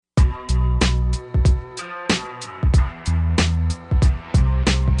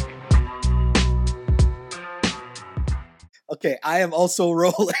Okay, I am also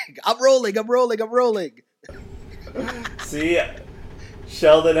rolling. I'm rolling. See,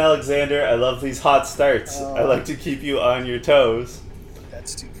 Sheldon Alexander, I love these hot starts. I like to keep you on your toes.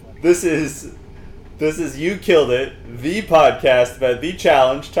 That's too funny. This is You Killed It, the podcast about the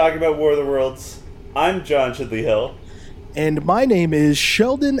challenge, talking about War of the Worlds. I'm John Chidley Hill. And my name is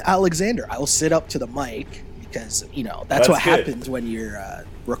Sheldon Alexander. I will sit up to the mic because, that's what happens when you're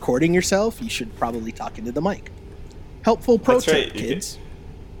recording yourself. You should probably talk into the mic. Helpful pro tip, kids.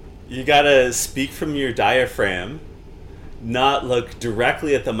 You gotta speak from your diaphragm, not look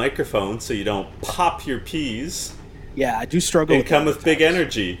directly at the microphone so you don't pop your peas. Yeah, I do struggle with that. And come with big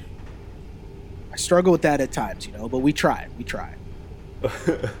energy. I struggle with that at times, but we try.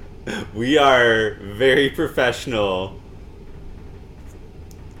 We are very professional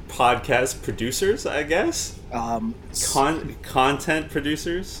podcast producers, I guess. Content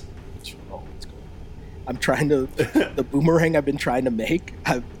producers. I'm trying to the boomerang I've been trying to make.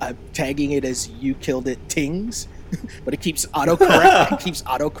 I'm tagging it as "You Killed It Tings," but it keeps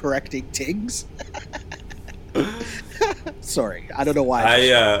auto-correcting Tings. Sorry, I don't know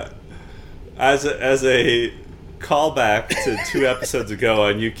why. As a callback to 2 episodes ago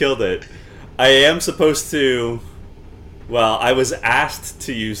on "You Killed It," I am supposed to. Well, I was asked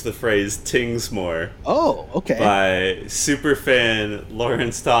to use the phrase "tings more." Oh, okay. By superfan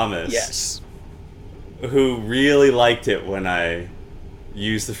Lawrence Thomas. Yes. Who really liked it when I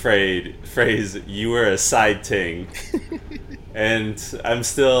used the phrase "you were a side ting," and I'm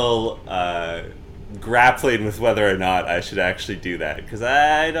still grappling with whether or not I should actually do that because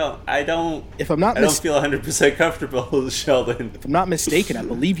I don't feel 100% comfortable, Sheldon. If I'm not mistaken, I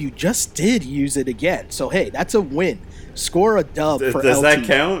believe you just did use it again. So hey, that's a win. Score a dub for LT. Does that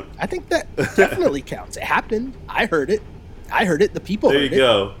count? I think that definitely counts. It happened. I heard it. The people heard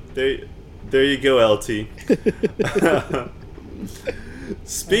it. There you go, LT.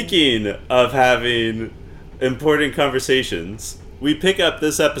 Speaking of having important conversations, we pick up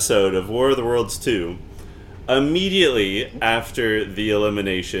this episode of War of the Worlds 2 immediately after the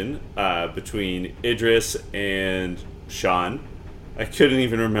elimination between Idris and Sean. I couldn't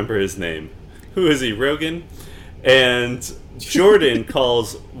even remember his name. Who is he, Rogan? And Jordan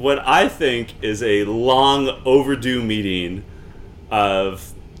calls what I think is a long overdue meeting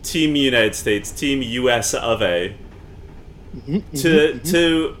of Team United States, Team US of A.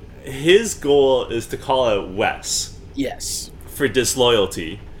 To his goal is to call out Wes. Yes. For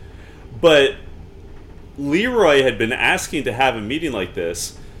disloyalty. But Leroy had been asking to have a meeting like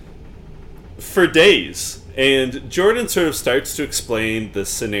this for days. And Jordan sort of starts to explain the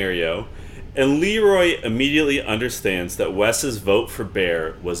scenario. And Leroy immediately understands that Wes's vote for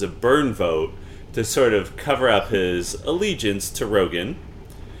Bear was a burn vote to sort of cover up his allegiance to Rogan.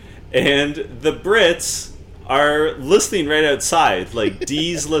 And the Brits are listening right outside. Like,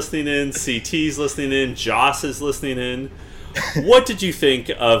 D's listening in, CT's listening in, Joss is listening in. What did you think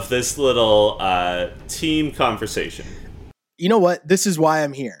of this little team conversation? You know what? This is why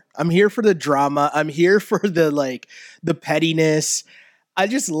I'm here. I'm here for the drama. I'm here for the pettiness. I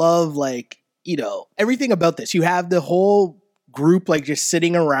just love, everything about this. You have the whole group, just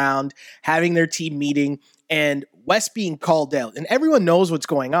sitting around, having their team meeting, and Wes being called out, and everyone knows what's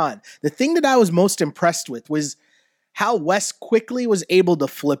going on. The thing that I was most impressed with was how Wes quickly was able to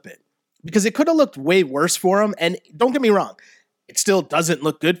flip it, because it could have looked way worse for him. And don't get me wrong, it still doesn't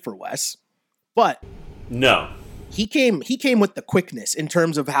look good for Wes, but no, he came with the quickness in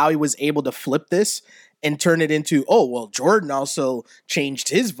terms of how he was able to flip this and turn it into, oh, well, Jordan also changed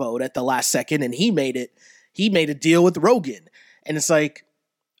his vote at the last second and he made a deal with Rogan. And it's like,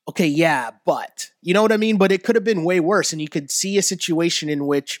 okay, yeah, but you know what I mean? But it could have been way worse. And you could see a situation in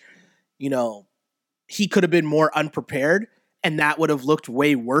which, he could have been more unprepared and that would have looked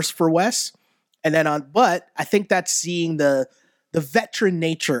way worse for Wes. But I think that's seeing the veteran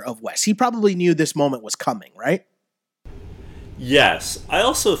nature of Wes. He probably knew this moment was coming, right? Yes. I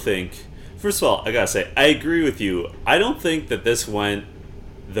also think, first of all, I gotta say, I agree with you. I don't think that this went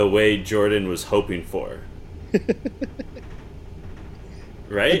the way Jordan was hoping for.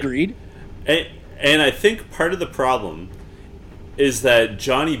 Right? Agreed. And I think part of the problem is that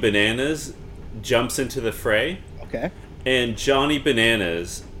Johnny Bananas jumps into the fray. Okay. And Johnny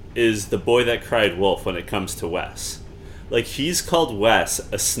Bananas is the boy that cried wolf when it comes to Wes. He's called Wes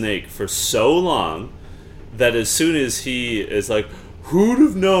a snake for so long that as soon as he is like, who'd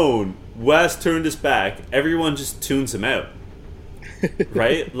have known Wes turned his back, everyone just tunes him out.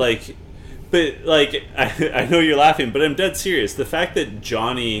 Right? I know you're laughing, but I'm dead serious. The fact that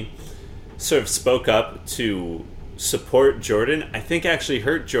Johnny sort of spoke up to support Jordan, I think actually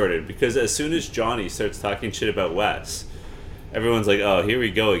hurt Jordan, because as soon as Johnny starts talking shit about Wes, everyone's like, oh, here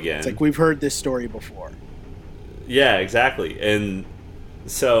we go again. It's like, we've heard this story before. Yeah, exactly. And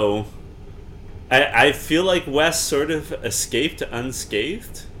so I feel like Wes sort of escaped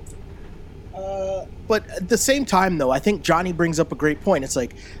unscathed. But at the same time, though, I think Johnny brings up a great point. It's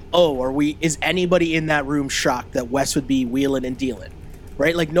like, oh, is anybody in that room shocked that Wes would be wheeling and dealing?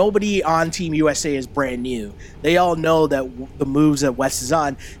 Right? Like, nobody on Team USA is brand new. They all know that the moves that Wes is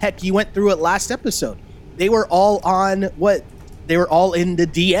on. Heck, you went through it last episode. They were all on they were all in the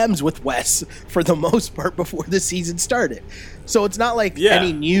DMs with Wes for the most part before the season started. So it's not like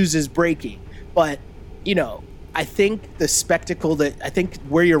any news is breaking. But, I think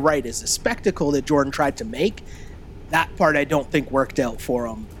where you're right is the spectacle that Jordan tried to make, that part I don't think worked out for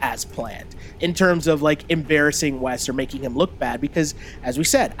him as planned in terms of like embarrassing Wes or making him look bad, because as we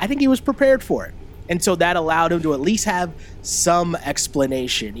said, I think he was prepared for it. And so that allowed him to at least have some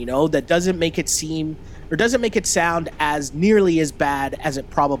explanation, that doesn't make it sound as nearly as bad as it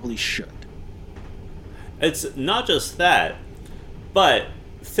probably should. It's not just that, but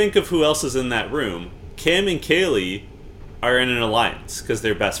think of who else is in that room. Cam and Kaylee are in an alliance because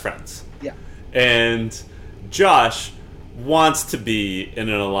they're best friends. Yeah. And Josh wants to be in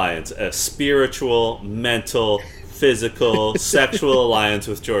an alliance, a spiritual, mental, physical, sexual alliance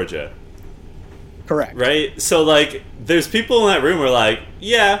with Georgia. Correct. Right? So, like, there's people in that room who are like,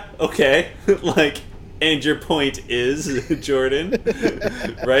 yeah, okay. Like, and your point is, Jordan,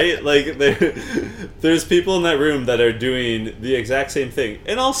 right? Like, there's people in that room that are doing the exact same thing.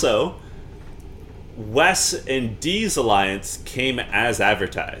 And also, Wes and Dee's alliance came as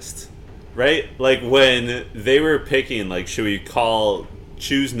advertised, right? Like, when they were picking, like, should we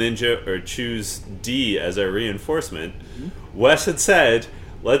choose Ninja or choose Dee as our reinforcement, Wes had said,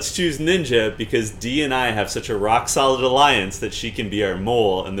 let's choose Ninja because Dee and I have such a rock-solid alliance that she can be our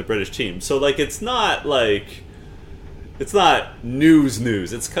mole in the British team. So, like, it's not news.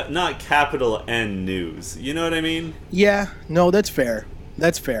 It's not capital N news. You know what I mean? Yeah, no, that's fair.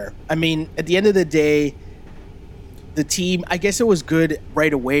 That's fair. I mean, at the end of the day, the team, I guess it was good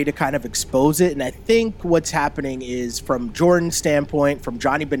right away to kind of expose it. And I think what's happening is, from Jordan's standpoint, from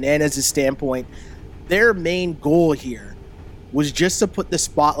Johnny Bananas' standpoint, their main goal here was just to put the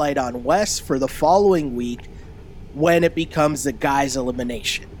spotlight on Wes for the following week when it becomes the guys'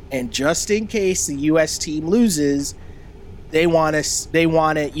 elimination. And just in case the U.S. team loses, they want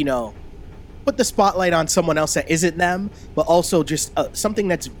to, put the spotlight on someone else that isn't them, but also just something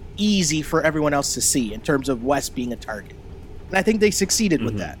that's easy for everyone else to see in terms of Wes being a target. And I think they succeeded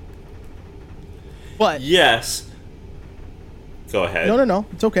with that. But yes. Go ahead. No.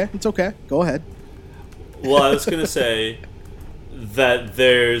 It's okay. Go ahead. Well, I was going to say that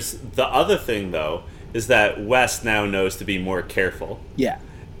there's the other thing, though, is that Wes now knows to be more careful. Yeah.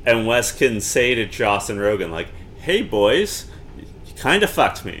 And Wes can say to Joss and Rogan, like, hey, boys, you kind of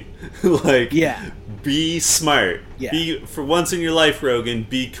fucked me. Like, be smart. Yeah. For once in your life, Rogan,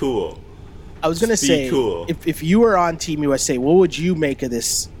 be cool. I was going to say, cool. If you were on Team USA, what would you make of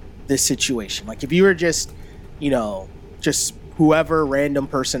this situation? Like, if you were just whoever random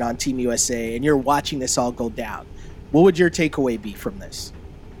person on Team USA and you're watching this all go down, what would your takeaway be from this?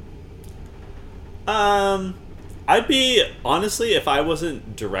 I'd be, honestly, if I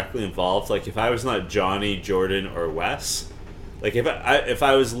wasn't directly involved, like if I was not Johnny, Jordan, or Wes, like if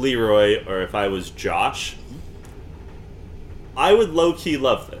I was Leroy or if I was Josh, I would low-key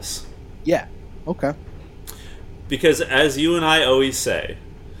love this. Yeah, okay. Because as you and I always say,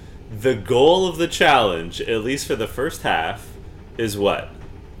 the goal of the challenge, at least for the first half, is what?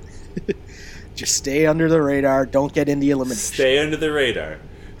 Just stay under the radar. Don't get in the elimination. Stay under the radar.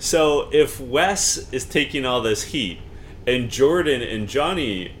 So if Wes is taking all this heat and Jordan and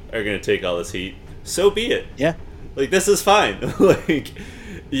Johnny are going to take all this heat, so be it. Yeah. Like, this is fine.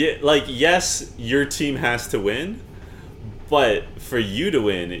 Yes, your team has to win, but for you to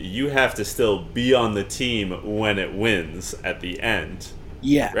win, you have to still be on the team when it wins at the end.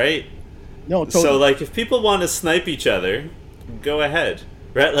 Yeah. Right? No, totally. So, like, if people want to snipe each other, go ahead.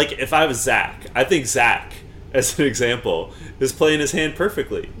 Right? Like, if I was Zach, I think Zach, as an example, is playing his hand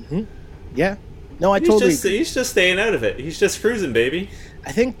perfectly. Mm-hmm. Yeah. No, I totally agree. He's just staying out of it. He's just cruising, baby.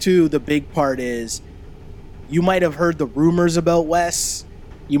 I think, too, the big part is you might have heard the rumors about Wes.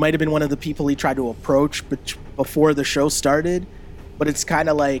 You might have been one of the people he tried to approach before the show started. But it's kind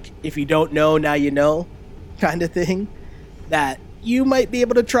of like, if you don't know, now you know kind of thing. That you might be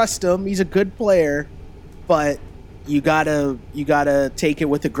able to trust him. He's a good player. But you gotta take it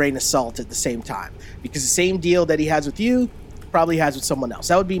with a grain of salt at the same time, because the same deal that he has with you probably has with someone else.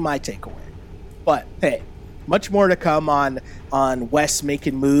 That would be my takeaway. But hey, Much more to come on Wes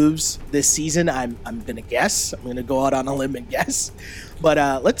making moves this season. I'm gonna guess. I'm gonna go out on a limb and guess.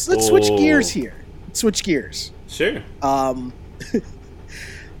 But let's switch gears here. Switch gears. Sure.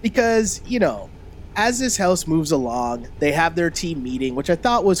 Because, you know, as this house moves along, they have their team meeting, which I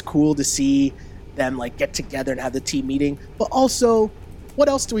thought was cool to see them like get together and have the team meeting. But also, what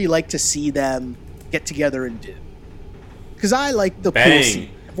else do we like to see them get together and do? Because I like the pool scene.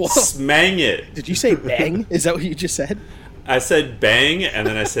 Smang it. Did you say bang? Is that what you just said? I said bang, and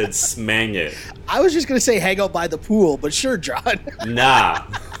then I said smang it. I was just going to say hang out by the pool, but sure, John. Nah.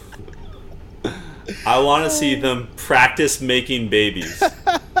 I want to see them practice making babies.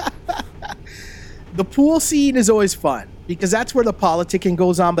 The pool scene is always fun because that's where the politicking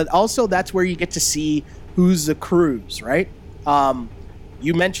goes on, but also that's where you get to see who's the crews, right?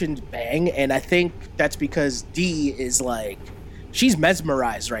 You mentioned Bang, and I think that's because Dee is like, she's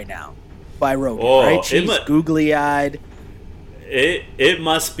mesmerized right now by Rogan, right? She's googly-eyed. It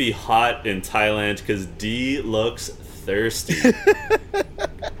must be hot in Thailand because Dee looks thirsty.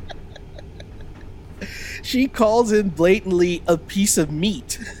 She calls him blatantly a piece of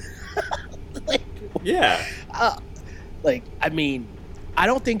meat. Yeah. I mean, I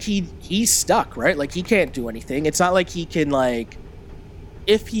don't think he's stuck, right? Like, he can't do anything. It's not like he can, like,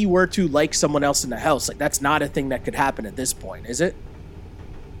 if he were to like someone else in the house, like, that's not a thing that could happen at this point, is it?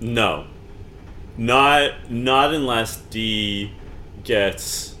 No. Not unless Dee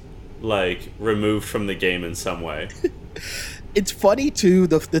gets, like, removed from the game in some way. It's funny, too.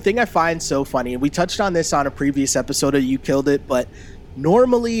 The thing I find so funny, and we touched on this on a previous episode of You Killed It, but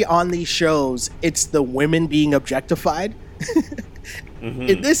normally on these shows, it's the women being objectified. Mm-hmm.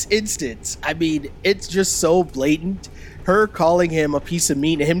 In this instance, I mean, it's just so blatant. Her calling him a piece of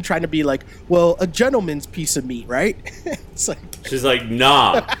meat and him trying to be like, well, a gentleman's piece of meat, right? It's like, she's like,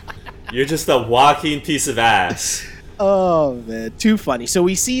 nah, you're just a walking piece of ass. Oh, man, too funny. So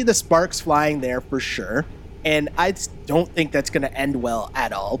we see the sparks flying there for sure. And I don't think that's going to end well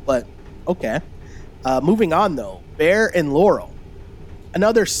at all, but okay. Moving on, though. Bear and Laurel.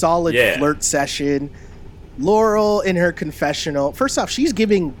 Another solid flirt session. Laurel in her confessional. First off, she's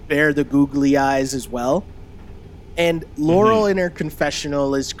giving Bear the googly eyes as well. And Laurel in her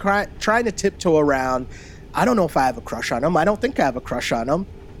confessional is trying to tiptoe around. I don't know if I have a crush on him. I don't think I have a crush on him.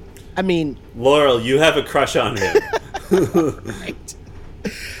 I mean... Laurel, you have a crush on him. Right.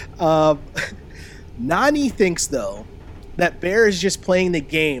 Nany thinks, though, that Bear is just playing the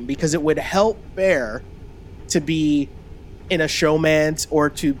game because it would help Bear to be in a showman's or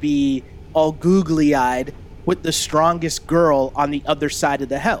to be all googly-eyed with the strongest girl on the other side of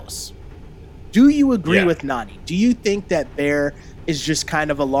the house. Do you agree with Nany? Do you think that Bear is just kind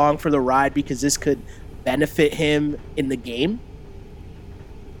of along for the ride because this could benefit him in the game?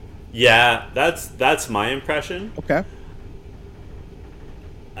 Yeah, that's my impression. Okay.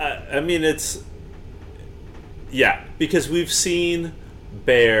 I mean, it's... Yeah, because we've seen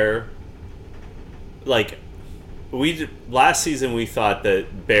Bear, like, last season we thought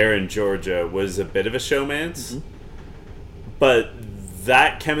that Bear and Georgia was a bit of a showmance, but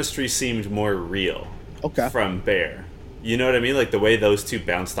that chemistry seemed more real from Bear. You know what I mean? Like, the way those two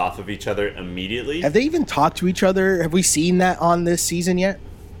bounced off of each other immediately. Have they even talked to each other? Have we seen that on this season yet?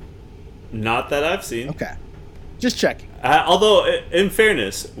 Not that I've seen. Okay. Just checking. Although, in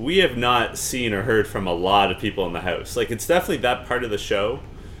fairness, we have not seen or heard from a lot of people in the house. Like, it's definitely that part of the show,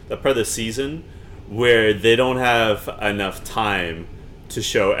 that part of the season, where they don't have enough time to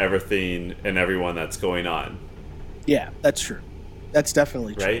show everything and everyone that's going on. Yeah, that's true. That's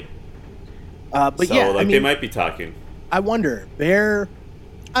definitely true. Right? But so, yeah, like, I mean, they might be talking. I wonder, Bear,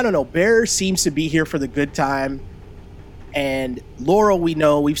 I don't know, Bear seems to be here for the good time. And Laurel,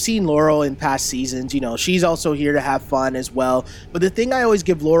 we've seen Laurel in past seasons, you know, she's also here to have fun as well. But the thing I always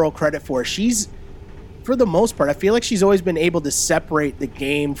give Laurel credit for, she's, for the most part, I feel like she's always been able to separate the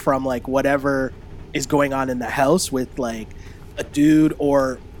game from, like, whatever is going on in the house with, like, a dude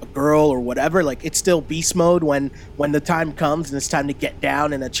or a girl or whatever. Like, it's still beast mode when the time comes and it's time to get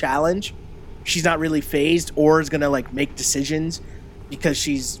down in a challenge. She's not really phased or is going to, like, make decisions because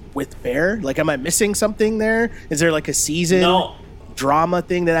she's with Bear. Like, am I missing something there? Is there, like, a season drama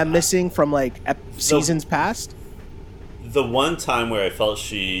thing that I'm missing from, like, seasons past? The one time where I felt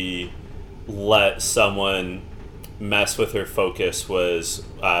she let someone mess with her focus was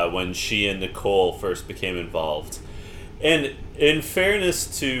when she and Nicole first became involved. And in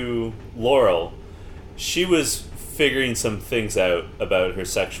fairness to Laurel, she was figuring some things out about her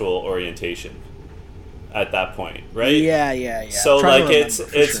sexual orientation at that point, right? Yeah. So, like, it's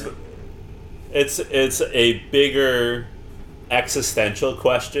a bigger existential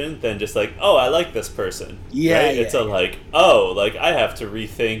question than just like, oh, I like this person. Yeah, right? yeah, It's a like, oh, like I have to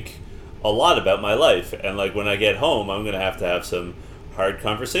rethink a lot about my life, and like when I get home, I'm gonna have to have some hard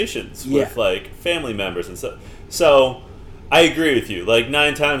conversations with like family members and stuff. So I agree with you. Like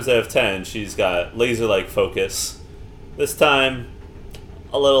 9 times out of 10, she's got laser-like focus. This time,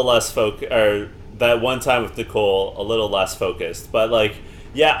 a little less focus, or that one time with Nicole, a little less focused. But like,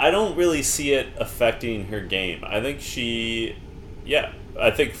 yeah, I don't really see it affecting her game. I think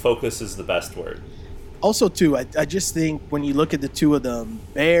I think focus is the best word. Also, too, I just think when you look at the two of them,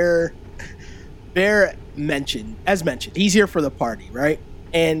 Bear mentioned, he's here for the party, right?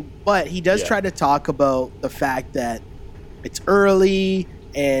 But he does try to talk about the fact that it's early,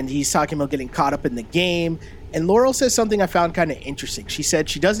 and he's talking about getting caught up in the game. And Laurel says something I found kind of interesting. She said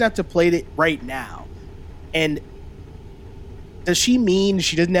she doesn't have to play it right now. And does she mean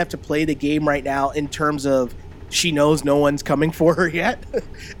she doesn't have to play the game right now in terms of she knows no one's coming for her yet?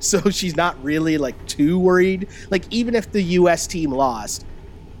 So she's not really like too worried. Like even if the US team lost,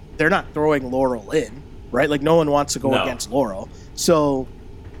 they're not throwing Laurel in, right? Like no one wants to go against Laurel. So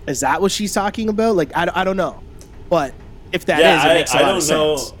is that what she's talking about? Like I don't know. But if that is, it makes a lot of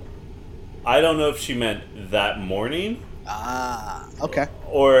sense. I don't know if she meant that morning. Okay.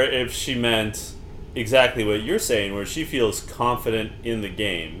 Or if she meant exactly what you're saying, where she feels confident in the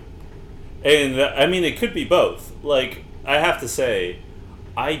game. And, I mean, it could be both. Like, I have to say,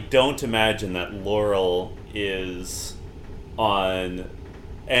 I don't imagine that Laurel is on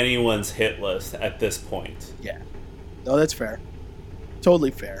anyone's hit list at this point. Yeah. No, that's fair.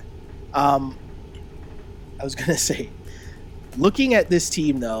 Totally fair. I was going to say, looking at this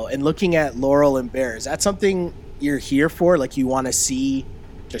team, though, and looking at Laurel and Bear, is that something you're here for? Like, you want to see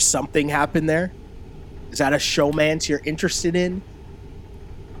just something happen there? Is that a showmance you're interested in?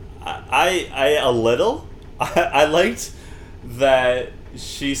 I a little. I liked that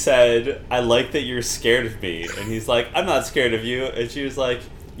she said, I like that you're scared of me. And he's like, I'm not scared of you. And she was like,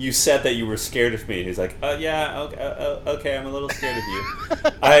 you said that you were scared of me. And he's like, yeah, okay, I'm a little scared of you.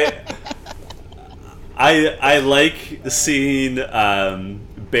 I like seeing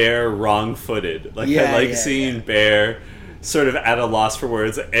Bear wrong-footed. Like I like seeing Bear sort of at a loss for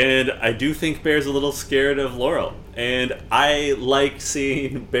words, and I do think Bear's a little scared of Laurel, and I like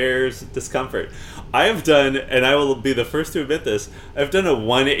seeing Bear's discomfort. I have done, and I will be the first to admit this, I've done a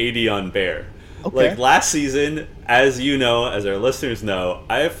 180 on Bear. Okay. Like last season, as you know, as our listeners know,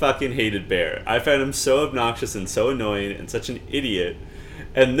 I fucking hated Bear. I found him so obnoxious and so annoying and such an idiot.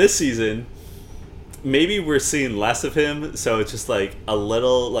 And this season, maybe we're seeing less of him, so it's just like a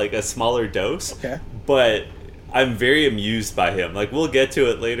little, like a smaller dose. Okay. But I'm very amused by him. Like, we'll get to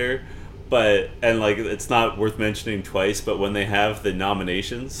it later, and like, it's not worth mentioning twice, but when they have the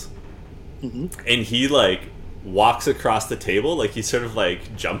nominations, and he like walks across the table, like he sort of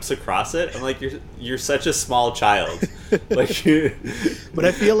like jumps across it. I'm like, you're such a small child. Like, but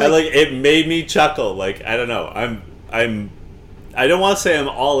I feel like it made me chuckle. Like, I don't know. I don't want to say I'm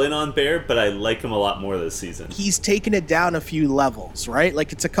all in on Bear, but I like him a lot more this season. He's taken it down a few levels, right?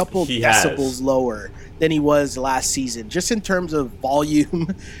 Like it's a couple decibels lower than he was last season, just in terms of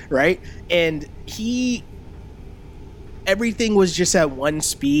volume, right? And everything was just at one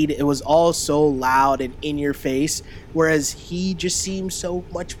speed. It was all so loud and in your face, whereas he just seems so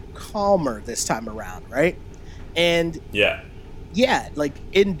much calmer this time around, right? And yeah, like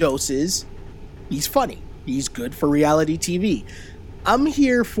in doses, he's funny. He's good for reality TV. I'm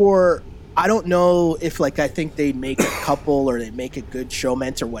here for, I don't know if like I think they make a couple or they make a good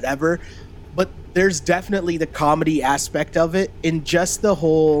showmance or whatever, but there's definitely the comedy aspect of it in just the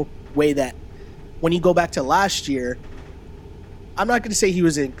whole way that when you go back to last year, I'm not going to say he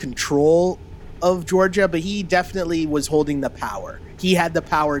was in control of Georgia, but he definitely was holding the power. He had the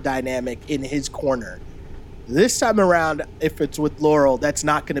power dynamic in his corner. This time around, if it's with Laurel, that's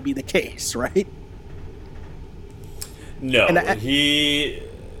not going to be the case, right? No, he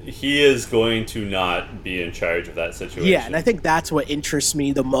is going to not be in charge of that situation. Yeah, and I think that's what interests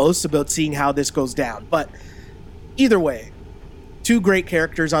me the most about seeing how this goes down. But either way, two great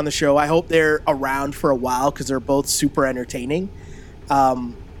characters on the show. I hope they're around for a while because they're both super entertaining.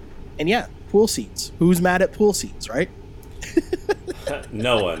 And yeah, pool seats. Who's mad at pool seats, right?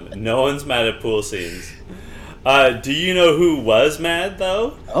 No one. No one's mad at pool scenes. Do you know who was mad,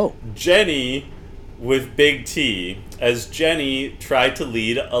 though? Oh. Jenny with Big T, as Jenny tried to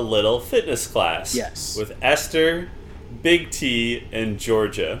lead a little fitness class. Yes. With Esther, Big T, and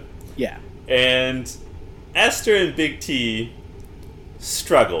Georgia. Yeah. And Esther and Big T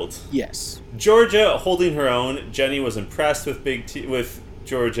struggled. Yes. Georgia holding her own. Jenny was impressed with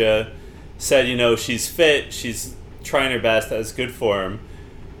Georgia. Said, she's fit. She's trying her best, that's good form.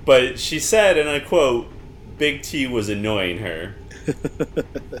 But she said, and I quote, Big T was annoying her.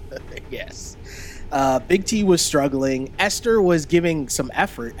 Yes. Big T was struggling. Esther was giving some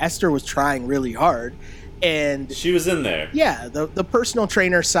effort. Esther was trying really hard. And she was in there. Yeah, the personal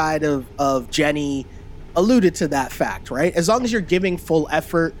trainer side of Jenny alluded to that fact, right? As long as you're giving full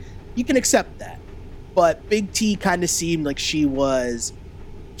effort, you can accept that. But Big T kind of seemed like she was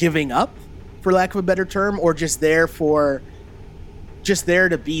giving up, for lack of a better term, or just there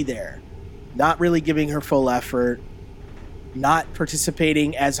to be there. Not really giving her full effort, not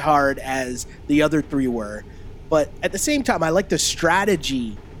participating as hard as the other three were. But at the same time, I like the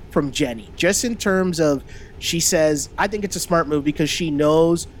strategy from Jenny, just in terms of, she says, I think it's a smart move because she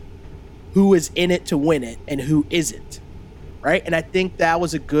knows who is in it to win it and who isn't, right? And I think that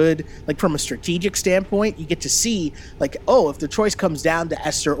was a good, like, from a strategic standpoint, you get to see, like, oh, if the choice comes down to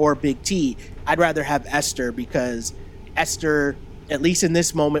Esther or Big T, I'd rather have Esther, because Esther, at least in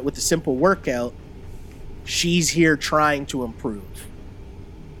this moment with the simple workout, she's here trying to improve.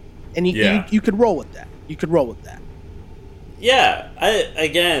 And you could roll with that. You could roll with that. Yeah, I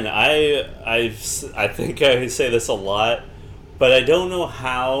think I say this a lot, but I don't know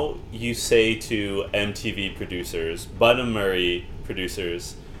how you say to MTV producers, Bud and Murray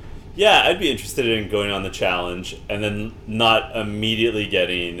producers, yeah, I'd be interested in going on the challenge, and then not immediately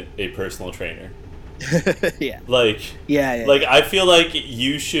getting a personal trainer. Yeah. Like, yeah. I feel like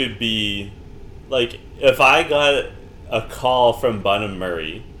you should be, like, if I got a call from Bud and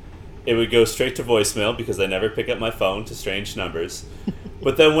Murray, it would go straight to voicemail because I never pick up my phone to strange numbers.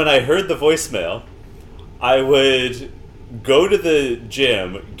 But then when I heard the voicemail, I would go to the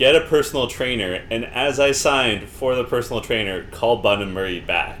gym, get a personal trainer, and as I signed for the personal trainer, call Bud and Murray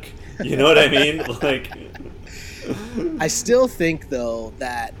back. You know what I mean? Like, I still think, though,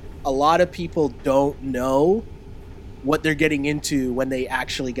 that a lot of people don't know what they're getting into when they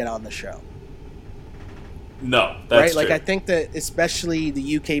actually get on the show. No, that's right. True. Like, I think that especially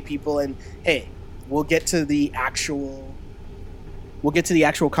the UK people, and hey, we'll get to the actual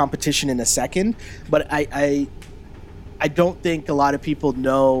competition in a second, but I don't think a lot of people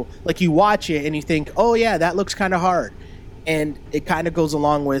know. Like, you watch it and you think, oh yeah, that looks kind of hard, and it kind of goes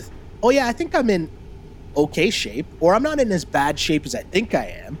along with, oh yeah, I think I'm in okay shape, or I'm not in as bad shape as I think I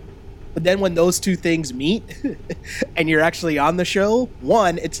am. But then when those two things meet and you're actually on the show,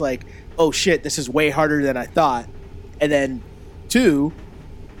 one, it's like, oh shit, this is way harder than I thought. And then two,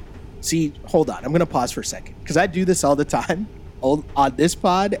 see, hold on, I'm going to pause for a second, because I do this all the time on this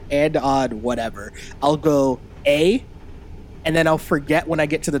pod and on whatever. I'll go A, and then I'll forget when I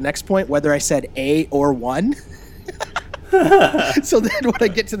get to the next point whether I said A or 1. So then when I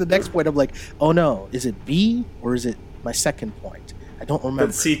get to the next point, I'm like, oh no, is it B or is it my second point? I don't remember.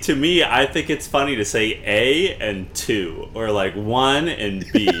 But see, to me, I think it's funny to say A and 2, or like 1 and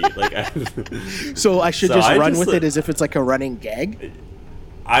B. So I should just run with it as if it's like a running gag?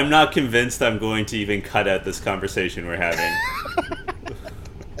 I'm not convinced I'm going to even cut out this conversation we're having.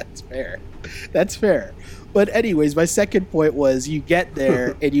 That's fair. But anyways, my second point was, you get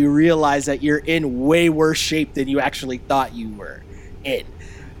there and you realize that you're in way worse shape than you actually thought you were in.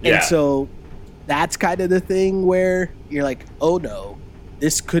 Yeah. And so that's kind of the thing where you're like, oh no,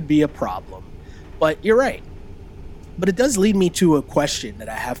 this could be a problem. But you're right. But it does lead me to a question that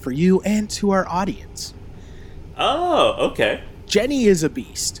I have for you and to our audience. Oh, okay. Jenny is a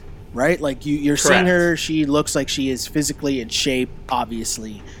beast, right? Like, you're seeing her, she looks like she is physically in shape,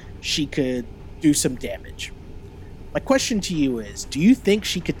 obviously. She could do some damage. My question to you is, do you think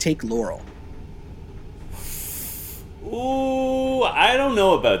she could take Laurel? Ooh, I don't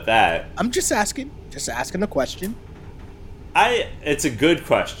know about that. I'm just asking a question. It's a good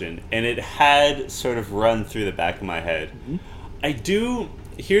question, and it had sort of run through the back of my head. Mm-hmm.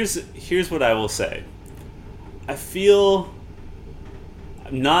 Here's what I will say. I feel,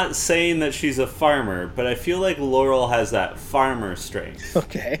 I'm not saying that she's a farmer, but I feel like Laurel has that farmer strength.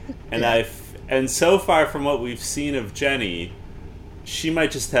 Okay. And and so far from what we've seen of Jenny, she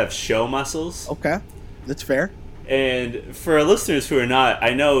might just have show muscles. Okay. That's fair. And for our listeners who are not,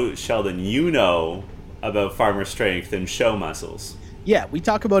 I know, Sheldon, you know about farmer strength and show muscles. Yeah, we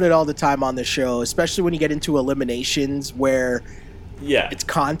talk about it all the time on the show, especially when you get into eliminations where it's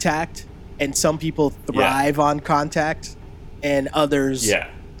contact, and some people thrive on contact and others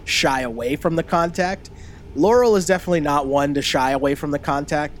shy away from the contact. Laurel is definitely not one to shy away from the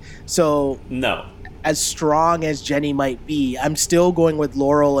contact. So no, as strong as Jenny might be, I'm still going with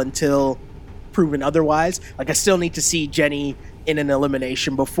Laurel until proven otherwise. Like, I still need to see Jenny in an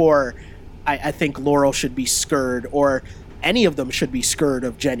elimination before I think Laurel should be scared, or any of them should be scared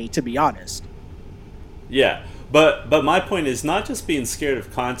of Jenny, to be honest. Yeah. But my point is not just being scared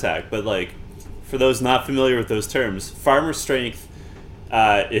of contact, but like for those not familiar with those terms, farmer strength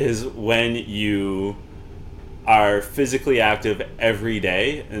is when you are physically active every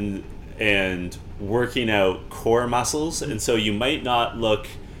day and working out core muscles, and so you might not look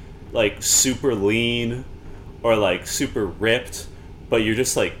like super lean or like super ripped, but you're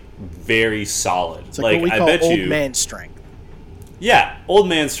just like very solid. It's like what we call I bet old man strength. Yeah, old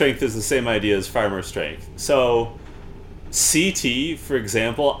man strength is the same idea as farmer strength. So CT, for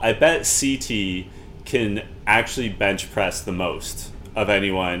example, I bet CT can actually bench press the most of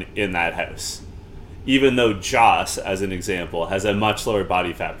anyone in that house. Even though Joss, as an example, has a much lower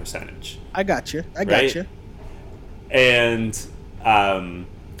body fat percentage. I got you. Right? And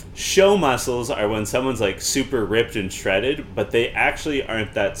show muscles are when someone's like super ripped and shredded, but they actually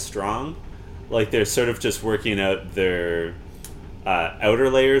aren't that strong. Like they're sort of just working out their outer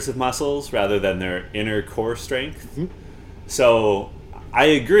layers of muscles rather than their inner core strength. Mm-hmm. So I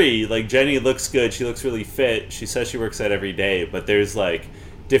agree. Like Jenny looks good. She looks really fit. She says she works out every day, but there's like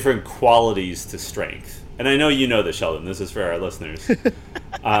different qualities to strength. And I know you know this, Sheldon. This is for our listeners.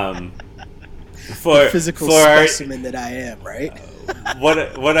 The physical specimen that I am, right?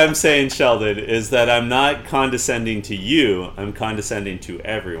 What I'm saying, Sheldon, is that I'm not condescending to you. I'm condescending to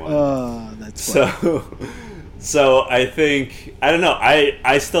everyone. Oh, that's funny. So I think, I don't know,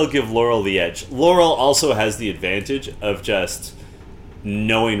 I still give Laurel the edge. Laurel also has the advantage of just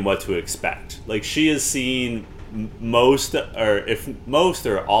knowing what to expect. Like she has seen most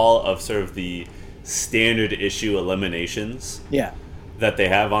or all of sort of the standard issue eliminations that they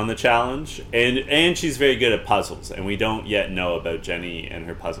have on the challenge, and she's very good at puzzles, and we don't yet know about Jenny and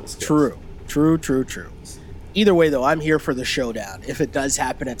her puzzle skills. True. Either way though, I'm here for the showdown. If it does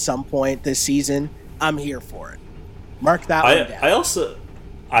happen at some point this season, I'm here for it. Mark that one down.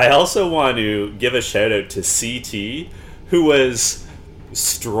 I also want to give a shout out to CT, who was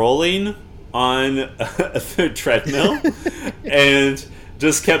strolling on the treadmill and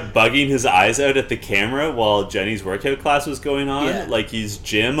just kept bugging his eyes out at the camera while Jenny's workout class was going on, like he's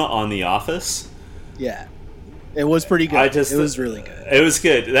Jim on The Office. Yeah, it was pretty good. It was really good. It was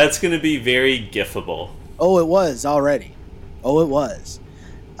good. That's going to be very gifable. Oh, it was already. Oh, it was.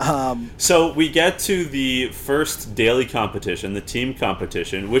 So we get to the first daily competition, the team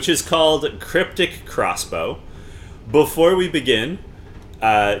competition, which is called Cryptic Crossbow. Before we begin,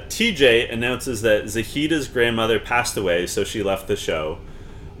 TJ announces that Zahida's grandmother passed away, so she left the show.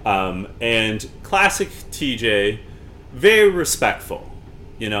 And classic TJ, very respectful,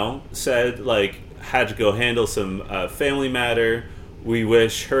 said, like, had to go handle some family matter. We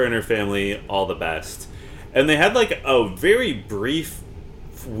wish her and her family all the best. And they had, like, a very brief,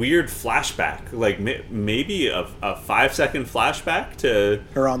 weird flashback, like maybe a 5-second flashback to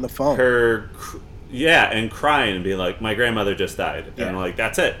her on the phone. And crying and being like, my grandmother just died. Yeah. And like,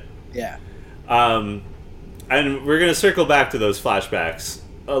 that's it. Yeah. And we're going to circle back to those flashbacks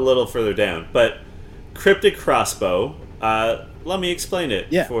a little further down. But Cryptic Crossbow, let me explain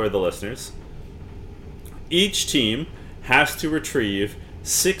it for the listeners. Each team has to retrieve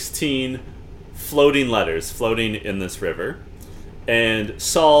 16 floating letters floating in this river and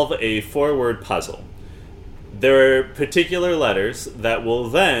solve a 4-word puzzle. There are particular letters that will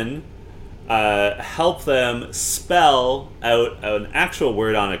then help them spell out an actual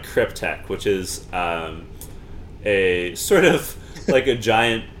word on a cryptek, which is a sort of like a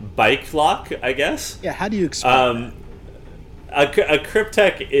giant bike lock, I guess. Yeah, how do you explain that? A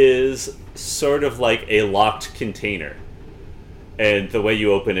cryptek is sort of like a locked container. And the way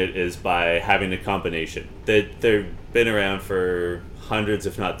you open it is by having a combination. They've been around for hundreds,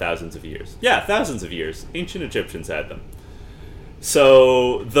 if not thousands of years. Yeah, thousands of years. Ancient Egyptians had them.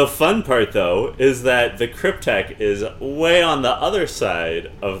 So the fun part, though, is that the cryptek is way on the other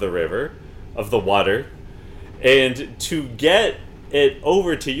side of the river, of the water. And to get it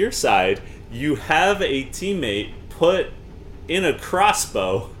over to your side, you have a teammate put in a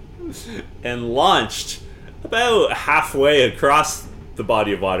crossbow and launched about halfway across the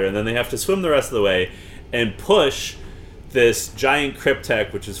body of water. And then they have to swim the rest of the way and push this giant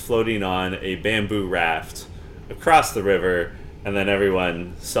cryptek, which is floating on a bamboo raft, across the river. And then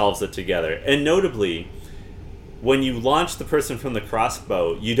everyone solves it together. And notably, when you launch the person from the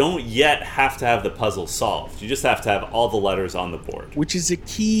crossbow, you don't yet have to have the puzzle solved. You just have to have all the letters on the board. Which is a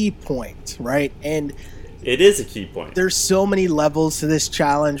key point, right? And it is a key point. There's so many levels to this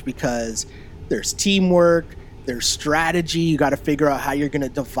challenge because there's teamwork, there's strategy. You got to figure out how you're going to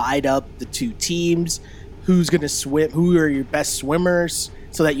divide up the two teams, who's going to swim, who are your best swimmers,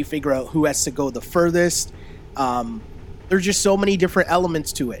 so that you figure out who has to go the furthest. There's just so many different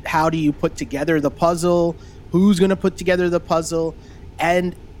elements to it. How do you put together the puzzle? who's going to put together the puzzle,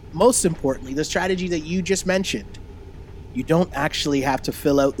 and most importantly, the strategy that you just mentioned. You don't actually have to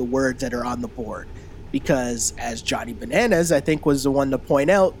fill out the words that are on the board, because as Johnny Bananas, I think, was the one to point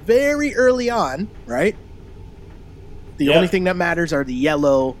out very early on, right? The only thing that matters are the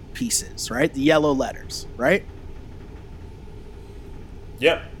yellow pieces, right? The yellow letters, right?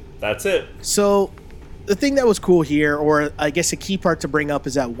 Yep, that's it. So the thing that was cool here, or I guess a key part to bring up,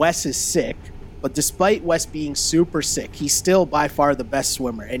 is that Wes is sick, but despite Wes being super sick, he's still by far the best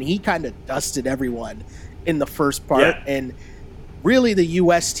swimmer, and he kind of dusted everyone in the first part, and really the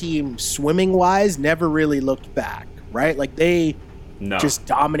U.S. team, swimming-wise, never really looked back, right? Like, they just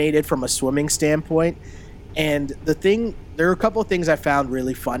dominated from a swimming standpoint. And there are a couple of things I found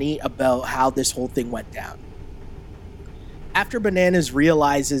really funny about how this whole thing went down. After Bananas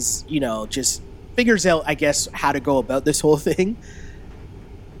realizes, just figures out, I guess, how to go about this whole thing,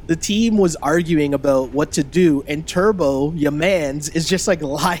 the team was arguing about what to do, and Turbo, your mans, is just like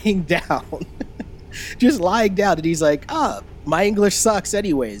lying down. Just lying down, and he's like, my English sucks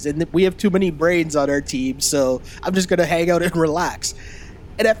anyways, and we have too many brains on our team, so I'm just going to hang out and relax.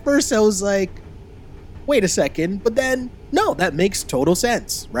 And at first I was like, wait a second, but then, no, that makes total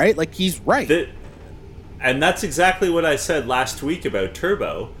sense, right? Like, he's right. And that's exactly what I said last week about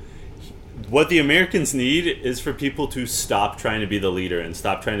Turbo. What the Americans need is for people to stop trying to be the leader and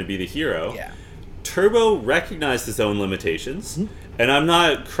stop trying to be the hero. Yeah. Turbo recognized his own limitations, and I'm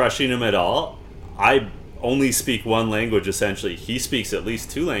not crushing him at all. I only speak one language, essentially. He speaks at least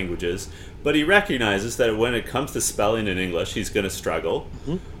 2 languages, but he recognizes that when it comes to spelling in English, he's going to struggle.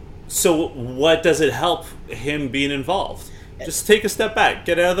 So what does it help him being involved? Just take a step back,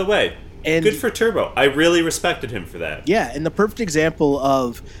 get out of the way. And good for Turbo. I really respected him for that. Yeah, and the perfect example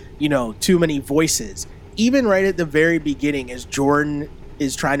of, too many voices. Even right at the very beginning, as Jordan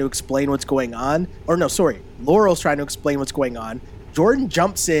is trying to explain what's going on, Laurel's trying to explain what's going on, Jordan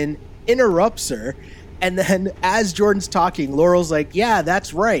jumps in, interrupts her, and then as Jordan's talking, Laurel's like, yeah,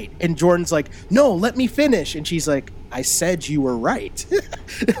 that's right. And Jordan's like, no, let me finish. And she's like, I said you were right.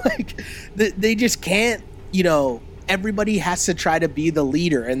 Like, they just can't, everybody has to try to be the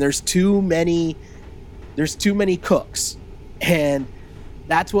leader, and there's too many cooks. And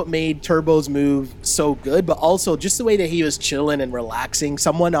that's what made Turbo's move so good, but also just the way that he was chilling and relaxing.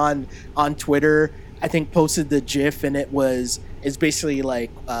 Someone on Twitter, I think, posted the GIF, and it's basically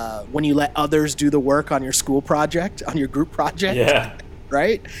like when you let others do the work on your school project, on your group project. Yeah.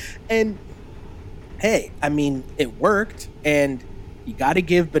 Right? And hey, I mean, it worked, and you got to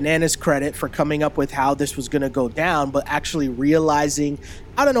give Bananas credit for coming up with how this was going to go down, but actually realizing,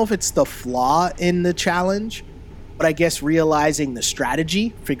 I don't know if it's the flaw in the challenge, but I guess realizing the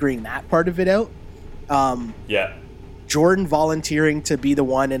strategy, figuring that part of it out. Jordan volunteering to be the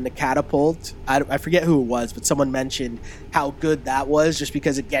one in the catapult. I forget who it was, but someone mentioned how good that was, just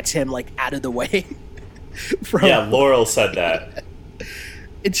because it gets him like out of the way. Laurel said that.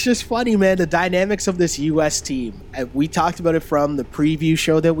 It's just funny, man, the dynamics of this U.S. team. We talked about it from the preview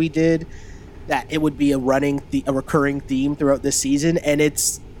show that we did, that it would be a recurring theme throughout this season, and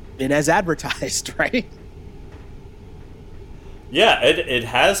it's been as advertised, right? Yeah, it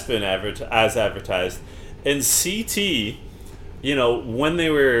has been as advertised. And CT, when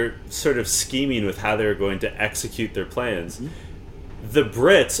they were sort of scheming with how they were going to execute their plans, the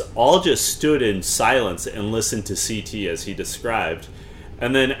Brits all just stood in silence and listened to CT as he described.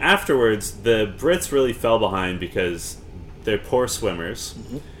 And then afterwards, the Brits really fell behind because they're poor swimmers.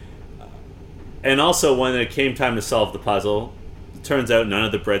 And also, when it came time to solve the puzzle, it turns out none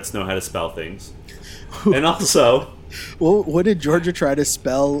of the Brits know how to spell things. And also... Well, what did Georgia try to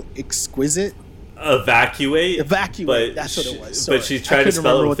spell exquisite? Evacuate. Evacuate, that's what it was. Sorry. But she tried to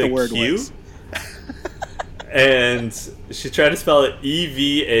spell it with a Q. And she tried to spell it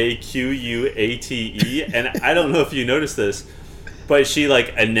EVAQUATE. And I don't know if you noticed this, but she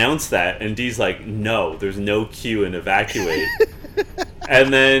announced that, and Dee's like, no, there's no Q in evacuate.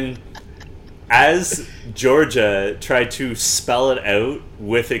 And then as Georgia tried to spell it out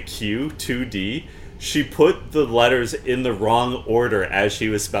with a Q to D, she put the letters in the wrong order as she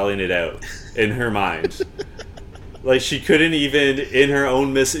was spelling it out in her mind. She couldn't even, in her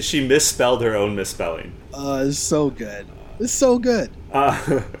own she misspelled her own misspelling. It's so good. It's so good.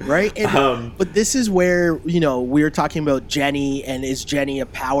 Right? And, but this is where, we were talking about Jenny, and is Jenny a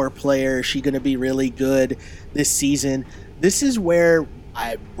power player? Is she going to be really good this season? This is where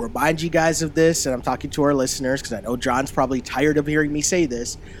I remind you guys of this, and I'm talking to our listeners because I know John's probably tired of hearing me say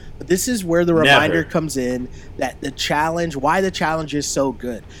this, but this is where the reminder comes in that why the challenge is so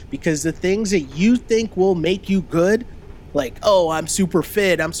good. Because the things that you think will make you good, like, oh, I'm super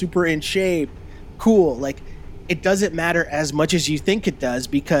fit, I'm super in shape, cool, it doesn't matter as much as you think it does,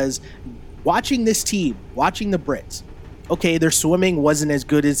 because watching this team, watching the Brits, okay, their swimming wasn't as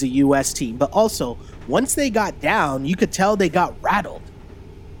good as the U.S. team, but also once they got down, you could tell they got rattled.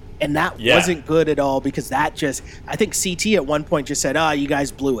 And that wasn't good at all, because that just, I think CT at one point just said, you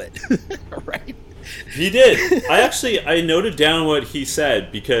guys blew it. Right? He did. I noted down what he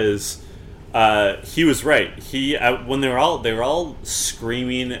said, because he was right. When they were all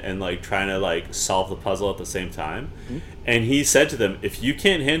screaming and like trying to like solve the puzzle at the same time, and he said to them, if you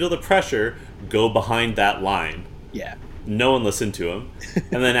can't handle the pressure, go behind that line. Yeah. No one listened to him.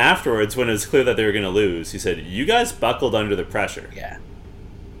 And then afterwards, when it was clear that they were going to lose, he said, you guys buckled under the pressure. Yeah.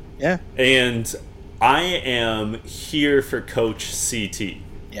 Yeah. And I am here for Coach CT.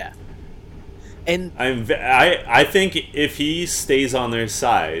 Yeah. And I think if he stays on their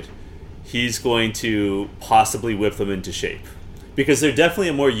side, he's going to possibly whip them into shape, because they're definitely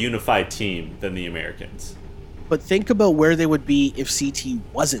a more unified team than the Americans. But think about where they would be if CT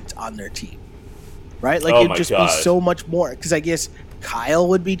wasn't on their team, right? Like, it'd just be so much more, because I guess Kyle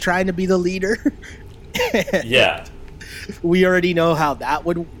would be trying to be the leader. Yeah. We already know how that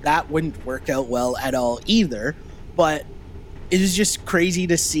wouldn't work out well at all either. But it is just crazy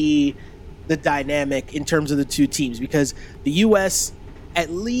to see the dynamic in terms of the two teams, because the U.S.,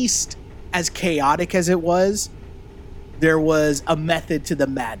 at least as chaotic as it was, there was a method to the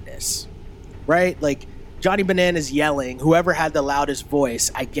madness, right? Like, Johnny Bananas yelling, whoever had the loudest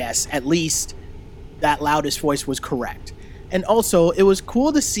voice, I guess, at least that loudest voice was correct. And also, it was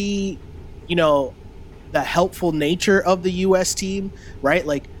cool to see, the helpful nature of the U.S. team, right?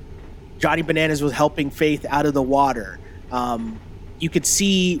 Like, Johnny Bananas was helping Faith out of the water. You could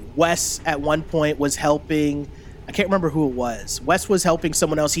see Wes at one point was helping, I can't remember who it was. Wes was helping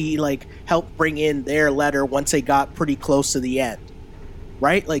someone else. He helped bring in their letter once they got pretty close to the end,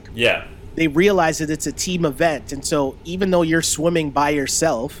 right? Like, yeah, they realize that it's a team event. And so even though you're swimming by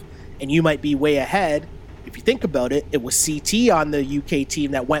yourself and you might be way ahead, if you think about it, it was CT on the UK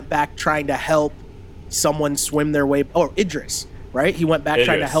team that went back trying to help someone swim their way, or Idris, right? He went back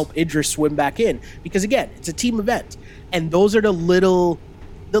trying to help Idris swim back in, because again, it's a team event. And those are the little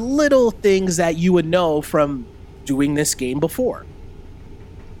things that you would know from doing this game before.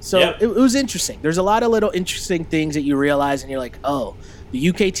 So it was interesting. There's a lot of little interesting things that you realize, and you're like, oh, the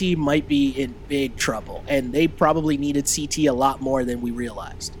UK team might be in big trouble, and they probably needed CT a lot more than we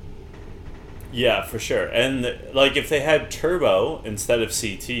realized. Yeah, for sure. And like, if they had Turbo instead of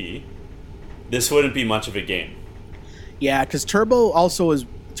CT, this wouldn't be much of a game. Yeah, because Turbo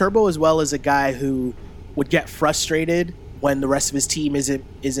as well as a guy who would get frustrated when the rest of his team isn't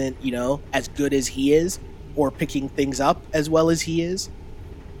as good as he is, or picking things up as well as he is.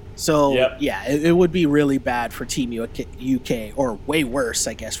 So yeah, it would be really bad for Team UK, or way worse,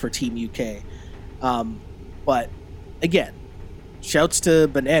 I guess, for Team UK. But again, shouts to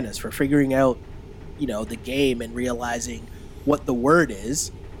Bananas for figuring out, the game and realizing what the word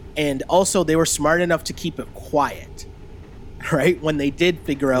is. And also, they were smart enough to keep it quiet, right? When they did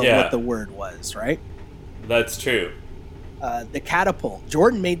figure out what the word was, right? That's true. The catapult.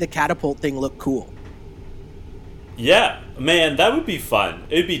 Jordan made the catapult thing look cool. Yeah, man, that would be fun.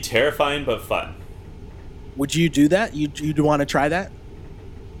 It'd be terrifying, but fun. Would you do that? You'd want to try that?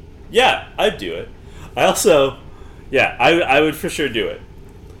 Yeah, I'd do it. I also, I would for sure do it.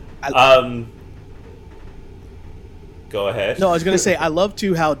 Go ahead. No, I was going to say, I love,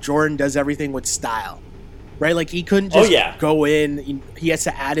 too, how Jordan does everything with style, right? Like, he couldn't just go in. He has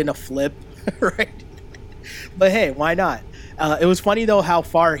to add in a flip, right? But, hey, why not? It was funny, though, how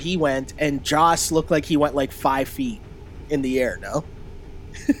far he went, and Joss looked like he went, 5 feet in the air, no?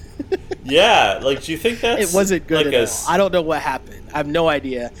 Yeah, do you think that's... It wasn't good at all. I don't know what happened. I have no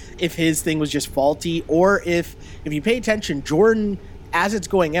idea if his thing was just faulty, or if you pay attention, Jordan... As it's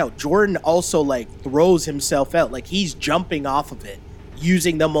going out, Jordan also throws himself out. He's jumping off of it,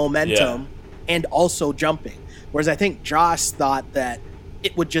 using the momentum and also jumping. Whereas I think Josh thought that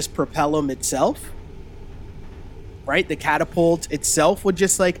it would just propel him itself, right? The catapult itself would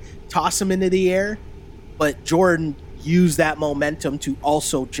just toss him into the air. But Jordan used that momentum to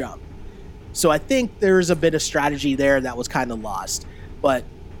also jump. So I think there's a bit of strategy there that was kind of lost. But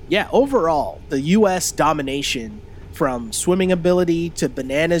yeah, overall, the U.S. domination, from swimming ability to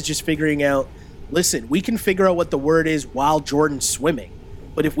Bananas just figuring out, listen, we can figure out what the word is while Jordan's swimming.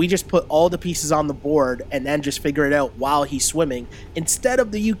 But if we just put all the pieces on the board and then just figure it out while he's swimming, instead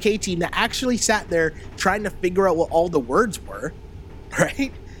of the UK team that actually sat there trying to figure out what all the words were,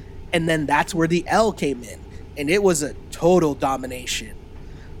 right? And then that's where the L came in. And it was a total domination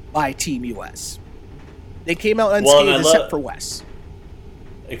by Team US. They came out unscathed except for Wes.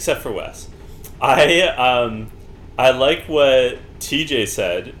 Except for Wes. I like what TJ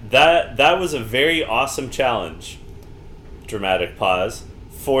said. That was a very awesome challenge. Dramatic pause.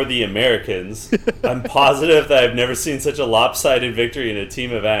 For the Americans. I'm positive that I've never seen such a lopsided victory in a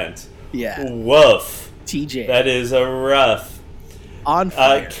team event. Yeah. Woof. TJ. That is a rough. On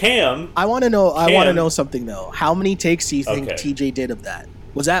fire. Cam. I want to know something though. How many takes do you think Okay. TJ did of that?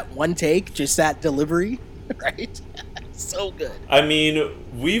 Was that one take? Just that delivery? Right? So good. I mean,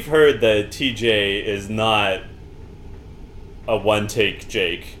 we've heard that TJ is not a one-take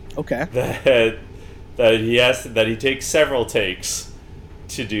Jake. Okay. That he takes several takes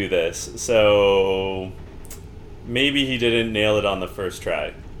to do this. So maybe he didn't nail it on the first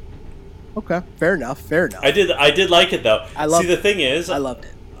try. Okay. Fair enough. I did like it though. See, the thing is, I loved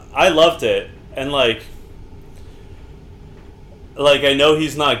it. I loved it, and like I know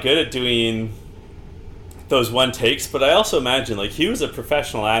he's not good at doing those one takes, but I also imagine like he was a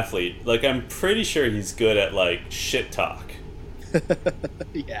professional athlete. Like I'm pretty sure he's good at like shit talk.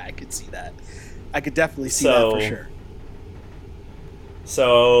 Yeah, I could see that. I could definitely see that for sure.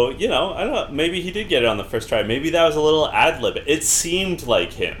 So, I don't know. Maybe he did get it on the first try. Maybe that was a little ad lib. It seemed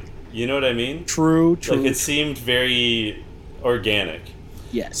like him. You know what I mean? True. Like it seemed very organic.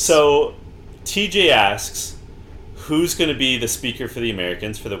 Yes. So, TJ asks, who's going to be the speaker for the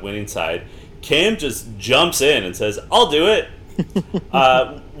Americans for the winning side? Cam just jumps in and says, I'll do it.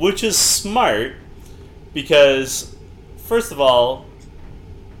 Which is smart because, first of all,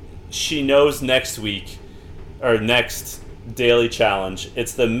 she knows next week or next daily challenge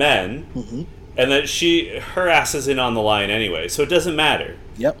it's the men, and that her ass is in on the line anyway, so it doesn't matter.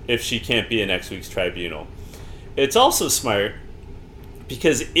 Yep. If she can't be in next week's tribunal. It's also smart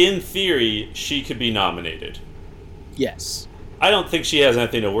because in theory she could be nominated. Yes. I don't think she has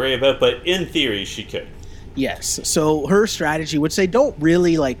anything to worry about, but in theory she could. Yes. So her strategy, which they don't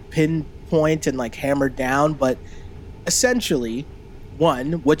really like pinpoint and like hammer down, but essentially,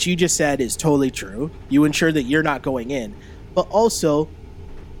 one, what you just said is totally true. You ensure that you're not going in, but also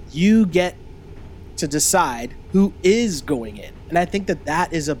you get to decide who is going in. And I think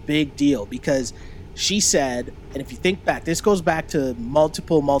that is a big deal because she said, and if you think back, this goes back to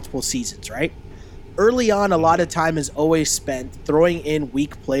multiple seasons, right? Early on, a lot of time is always spent throwing in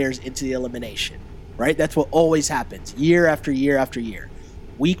weak players into the elimination, right? That's what always happens year after year after year.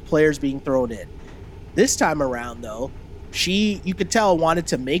 Weak players being thrown in. This time around, though, you could tell, wanted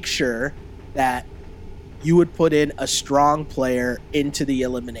to make sure that you would put in a strong player into the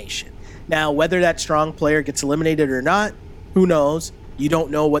elimination. Now, whether that strong player gets eliminated or not, who knows? You don't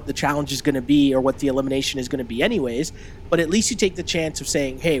know what the challenge is going to be or what the elimination is going to be anyways, but at least you take the chance of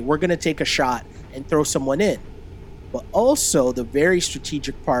saying, hey, we're going to take a shot and throw someone in. But also, the very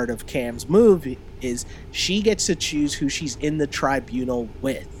strategic part of Cam's move is she gets to choose who she's in the tribunal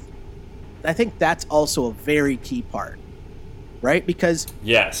with. I think that's also a very key part. Right? Because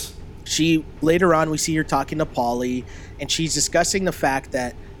yes, she later on we see her talking to Paulie, and she's discussing the fact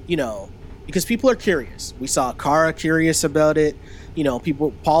that, because people are curious. We saw Cara curious about it.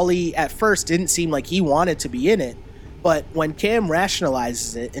 Paulie at first didn't seem like he wanted to be in it, but when Cam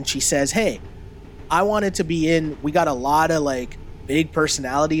rationalizes it and she says, hey, I wanted to be in, we got a lot of like big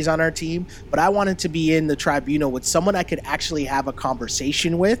personalities on our team, but I wanted to be in the tribunal with someone I could actually have a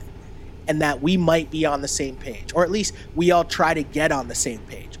conversation with, and that we might be on the same page, or at least we all try to get on the same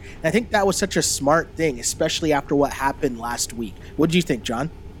page. And I think that was such a smart thing, especially after what happened last week. What do you think,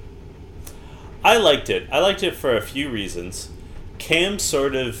 John? I liked it. I liked it for a few reasons. Cam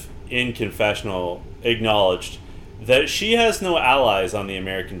sort of, in confessional, acknowledged that she has no allies on the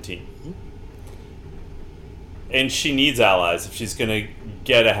American team. And she needs allies if she's going to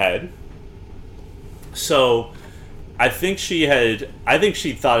get ahead. So I think she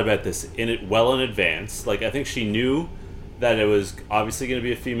thought about this well in advance. Like, I think she knew that it was obviously going to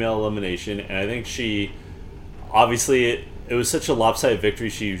be a female elimination, and I think she obviously it was such a lopsided victory,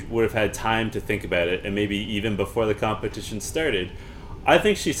 she would have had time to think about it, and maybe even before the competition started. I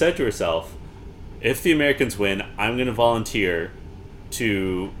think she said to herself, if the Americans win, I'm going to volunteer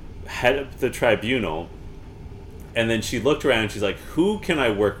to head up the tribunal. And then she looked around and she's like, who can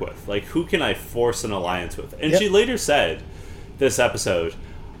I work with? Like, who can I force an alliance with? And she later said, this episode,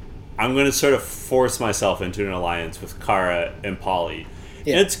 I'm going to sort of force myself into an alliance with Cara and Paulie.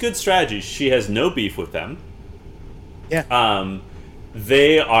 Yeah. And it's good strategy. She has no beef with them. Yeah.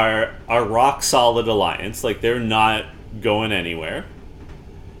 They are a rock-solid alliance. Like, they're not going anywhere.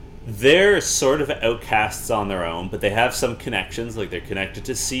 They're sort of outcasts on their own, but they have some connections. Like, they're connected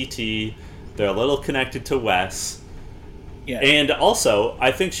to CT. They're a little connected to Wes. Yeah. And also,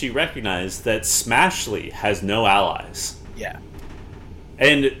 I think she recognized that Smashley has no allies. Yeah.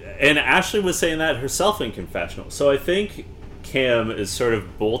 And Ashley was saying that herself in confessional. So I think Cam is sort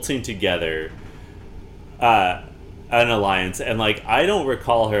of bolting together an alliance, and like I don't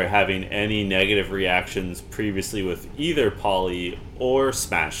recall her having any negative reactions previously with either Paulie or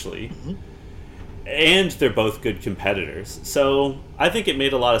Smashley. Mm-hmm. And they're both good competitors. So I think it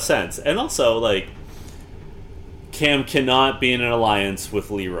made a lot of sense. And also, like, Cam cannot be in an alliance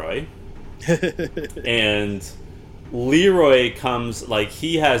with Leroy. And Leroy comes, like,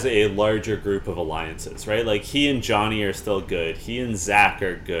 he has a larger group of alliances, right? Like, he and Johnny are still good. He and Zach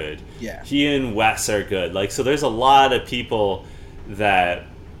are good. Yeah. He and Wes are good. Like, so there's a lot of people that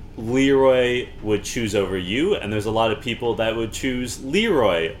Leroy would choose over you, and there's a lot of people that would choose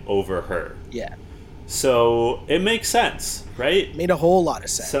Leroy over her. Yeah. So it makes sense, right? Made a whole lot of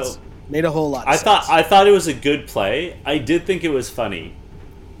sense. So made a whole lot of sense. I thought it was a good play. I did think it was funny.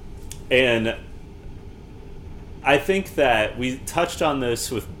 And I think that we touched on this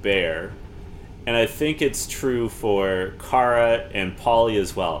with Bear, and I think it's true for Cara and Paulie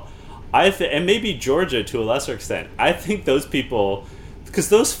as well. And maybe Georgia to a lesser extent. I think those people, because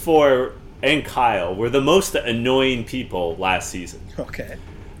those four and Kyle were the most annoying people last season. Okay.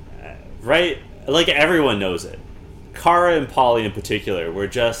 Right? Like, everyone knows it. Cara and Paulie in particular were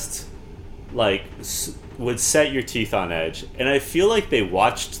just, like, would set your teeth on edge. And I feel like they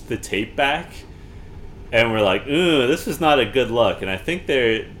watched the tape back and were like, ooh, this is not a good look. And I think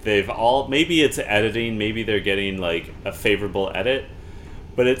they've all, maybe it's editing, maybe they're getting, like, a favorable edit.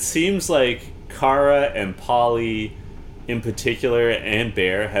 But it seems like Cara and Paulie in particular and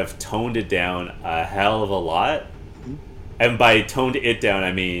Bear have toned it down a hell of a lot. Mm-hmm. And by toned it down,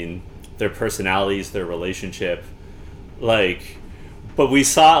 I mean their personalities, their relationship, like, but we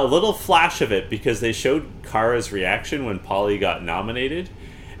saw a little flash of it because they showed Cara's reaction when Paulie got nominated,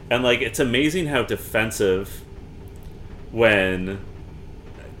 and like, it's amazing how defensive when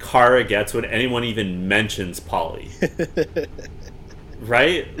Cara gets when anyone even mentions Paulie.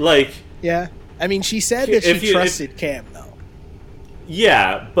 Right? Like, yeah, I mean, she said that she trusted Cam though.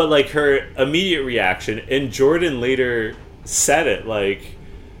 Yeah, but like, her immediate reaction, and Jordan later said it, like,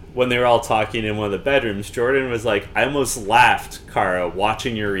 when they were all talking in one of the bedrooms, Jordan was like, I almost laughed, Cara,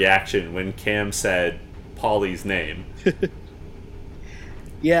 watching your reaction when Cam said Paulie's name.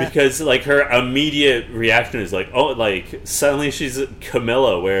 Yeah. Because, like, her immediate reaction is like, oh, like, suddenly she's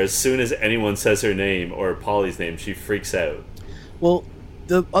Camilla, where as soon as anyone says her name or Paulie's name, she freaks out. Well,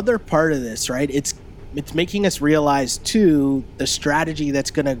 the other part of this, right, it's making us realize, too, the strategy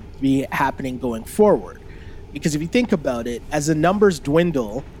that's going to be happening going forward. Because if you think about it, as the numbers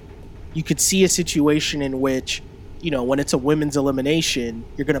dwindle, you could see a situation in which, you know, when it's a women's elimination,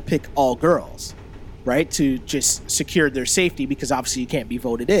 you're going to pick all girls, right? To just secure their safety, because obviously you can't be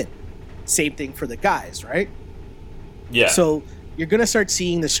voted in. Same thing for the guys, right? Yeah. So you're going to start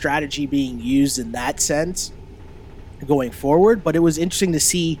seeing the strategy being used in that sense going forward. But it was interesting to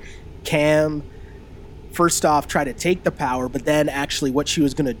see Cam, first off, try to take the power, but then actually what she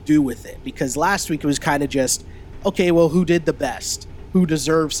was going to do with it. Because last week it was kind of just, okay, well, who did the best? Who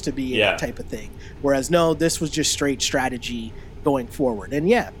deserves to be in that type of thing? Whereas, no, this was just straight strategy going forward. And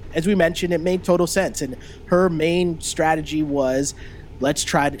yeah, as we mentioned, it made total sense. And her main strategy was,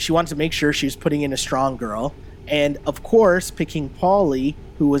 she wanted to make sure she was putting in a strong girl. And of course, picking Paulie,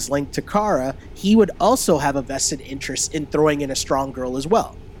 who was linked to Cara, he would also have a vested interest in throwing in a strong girl as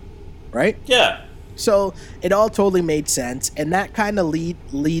well. Right? Yeah. So it all totally made sense. And that kind of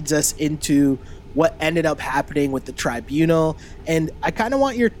leads us into what ended up happening with the tribunal. And I kind of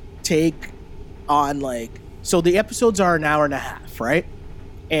want your take on, like, so the episodes are an hour and a half, right?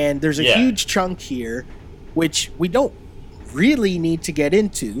 And there's a huge chunk here, which we don't really need to get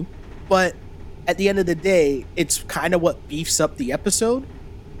into, but at the end of the day, it's kind of what beefs up the episode,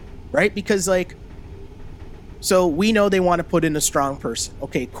 right? Because, like, so we know they want to put in a strong person.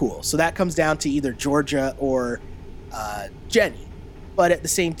 Okay, cool. So that comes down to either Georgia or Jenny. But at the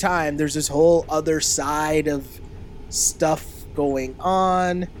same time, there's this whole other side of stuff going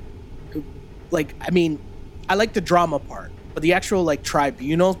on. Like, I mean, I like the drama part, but the actual, like,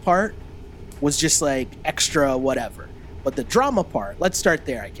 tribunal part was just, like, extra whatever. But the drama part, let's start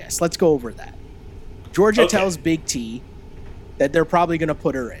there, I guess. Let's go over that. Georgia tells Big T that they're probably going to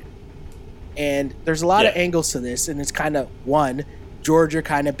put her in. And there's a lot of angles to this, and it's kind of, one, Georgia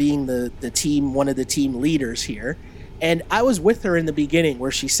kind of being the team, one of the team leaders here. And I was with her in the beginning where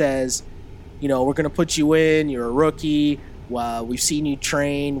she says, you know, we're going to put you in, you're a rookie, we've seen you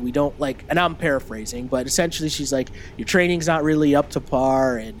train, we don't like, and I'm paraphrasing, but essentially she's like, your training's not really up to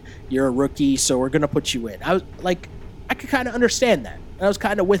par, and you're a rookie, so we're going to put you in. I was like, I could kind of understand that. And I was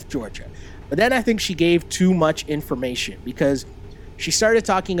kind of with Georgia. But then I think she gave too much information, because She started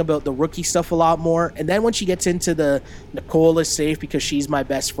talking about the rookie stuff a lot more. And then when she gets into the Nicole is safe because she's my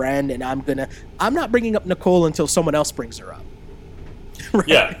best friend and I'm not bringing up Nicole until someone else brings her up. Right?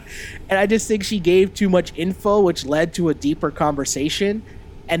 Yeah. And I just think she gave too much info, which led to a deeper conversation.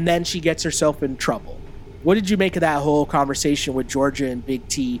 And then she gets herself in trouble. What did you make of that whole conversation with Georgia and Big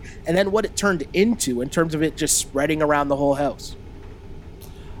T? And then what it turned into in terms of it just spreading around the whole house?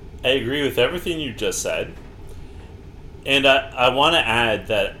 I agree with everything you just said. And I want to add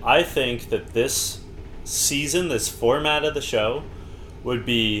that I think that this season, this format of the show, would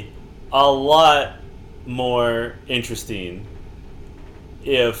be a lot more interesting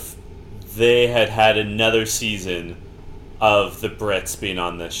if they had had another season of the Brits being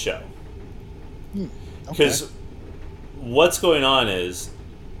on this show. Because what's going on is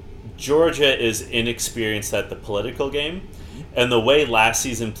Georgia is inexperienced at the political game, and the way last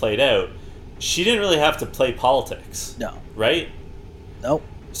season played out, she didn't really have to play politics. No. Right? Nope.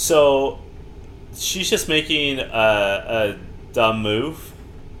 So she's just making a dumb move.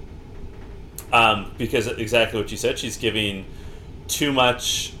 Because exactly what you said, she's giving too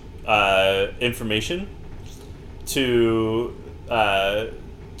much information to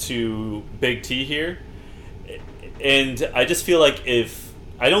Big T here. And I just feel like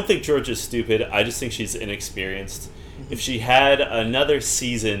I don't think Georgia's stupid, I just think she's inexperienced. If she had another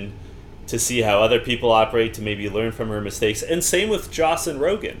season to see how other people operate, to maybe learn from her mistakes, and same with Joss and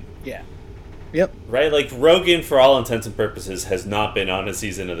Rogan. Yeah. Yep. Right? Like, Rogan, for all intents and purposes, has not been on a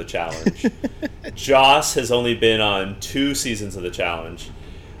season of the challenge. Joss has only been on 2 seasons of the challenge.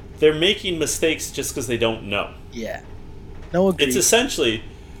 They're making mistakes just because they don't know. Yeah. No, agreed. It's essentially...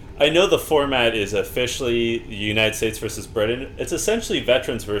 I know the format is officially the United States versus Britain. It's essentially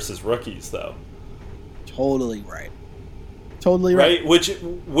veterans versus rookies, though. Totally right. Totally right. Which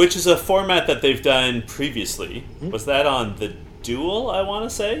is a format that they've done previously. Mm-hmm. Was that on The Duel, I want to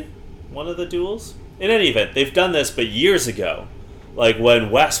say? One of the duels? In any event, they've done this, but years ago. Like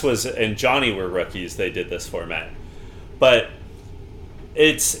when Wes and Johnny were rookies, they did this format. But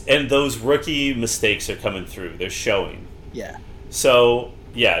and those rookie mistakes are coming through. They're showing. Yeah. So...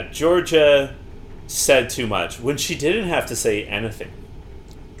 yeah, Georgia said too much when she didn't have to say anything.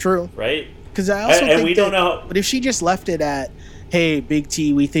 True. Right? Because I also think we don't know. But if she just left it at, hey, Big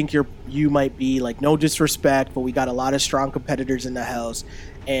T, we think you might be, like, no disrespect, but we got a lot of strong competitors in the house,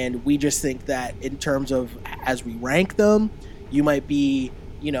 and we just think that in terms of as we rank them, you might be,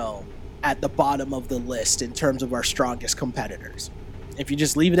 at the bottom of the list in terms of our strongest competitors. If you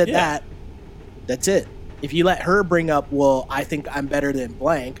just leave it at that, that's it. If you let her bring up, well, I think I'm better than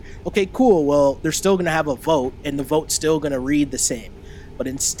blank, okay, cool. Well, they're still going to have a vote, and the vote's still going to read the same. But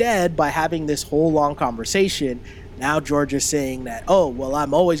instead, by having this whole long conversation, now Georgia's saying that, oh, well,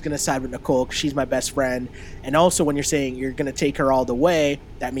 I'm always going to side with Nicole because she's my best friend. And also when you're saying you're going to take her all the way,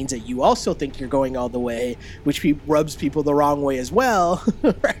 that means that you also think you're going all the way, which rubs people the wrong way as well,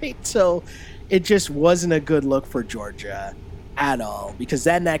 right? So it just wasn't a good look for Georgia at all, because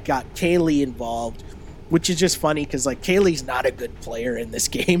then that got Kaylee involved, which is just funny because, like, Kaylee's not a good player in this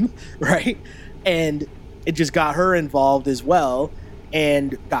game, right? And it just got her involved as well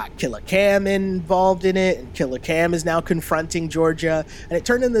and got Killer Cam involved in it. And Killer Cam is now confronting Georgia. And it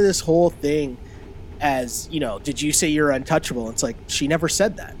turned into this whole thing as, did you say you're untouchable? It's like, she never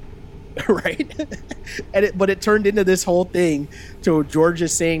said that, right? But it turned into this whole thing to Georgia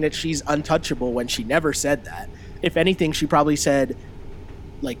saying that she's untouchable when she never said that. If anything, she probably said...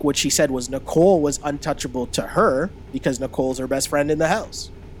 like, what she said was Nicole was untouchable to her because Nicole's her best friend in the house.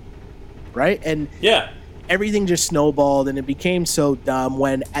 Right? And everything just snowballed, and it became so dumb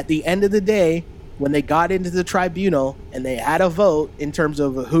when, at the end of the day, when they got into the tribunal and they had a vote in terms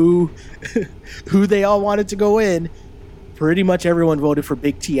of who they all wanted to go in, pretty much everyone voted for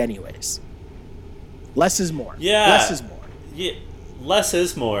Big T anyways. Less is more. Yeah. Less is more. Yeah, less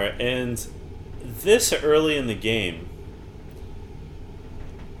is more. And this early in the game...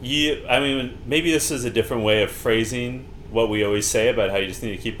 maybe this is a different way of phrasing what we always say about how you just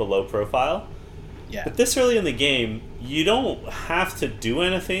need to keep a low profile. Yeah. But this early in the game, you don't have to do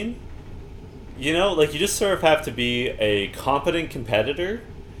anything. You just sort of have to be a competent competitor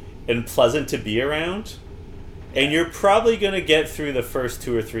and pleasant to be around. And you're probably going to get through the first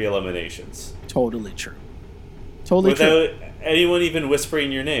 2 or 3 eliminations. Totally true. Totally true. Without anyone even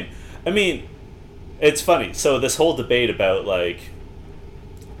whispering your name. I mean, it's funny. So this whole debate about, like,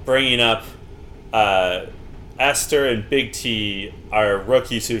 bringing up Esther and Big T are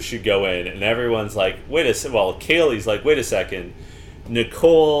rookies who should go in, and everyone's like, Kaylee's like, wait a second,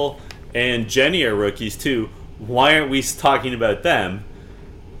 Nicole and Jenny are rookies too, why aren't we talking about them?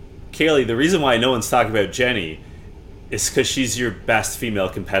 Kaylee, the reason why no one's talking about Jenny is because she's your best female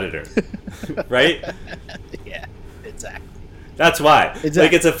competitor, right? Yeah, exactly. That's why. Exactly.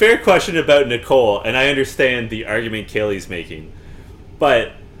 Like, it's a fair question about Nicole, and I understand the argument Kaylee's making.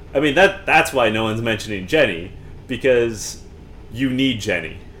 But, I mean, that's why no one's mentioning Jenny, because you need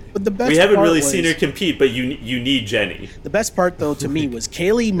Jenny. But the best we haven't part really was, seen her compete, but you need Jenny. The best part, though, to me was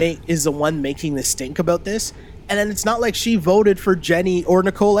Kaylee is the one making the stink about this, and then it's not like she voted for Jenny or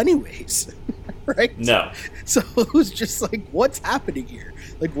Nicole anyways, right? No. So it was just like, what's happening here?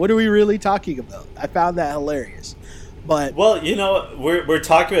 Like, what are we really talking about? I found that hilarious. But well, you know, we're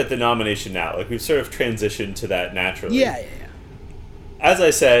talking about the nomination now. Like, we've sort of transitioned to that naturally. Yeah. As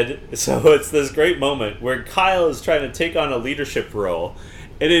I said, so it's this great moment where Kyle is trying to take on a leadership role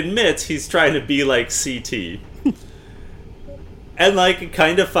and admits he's trying to be like CT. And, like,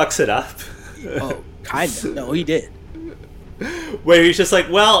 kind of fucks it up. Oh, kind of. No, he did. Where he's just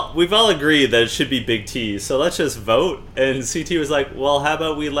like, well, we've all agreed that it should be Big T, so let's just vote. And CT was like, well, how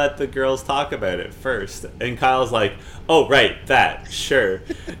about we let the girls talk about it first? And Kyle's like, oh, right, that, sure.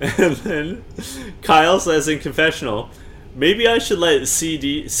 And then Kyle says in confessional, maybe I should let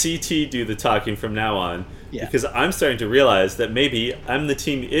CT do the talking from now on, because I'm starting to realize that maybe I'm the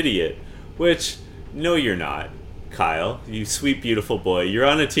team idiot. Which, no, you're not, Kyle. You sweet, beautiful boy. You're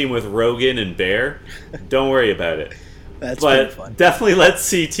on a team with Rogan and Bear. Don't worry about it. That's pretty fun. But definitely let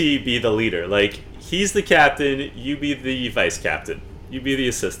CT be the leader. Like, he's the captain, you be the vice captain. You be the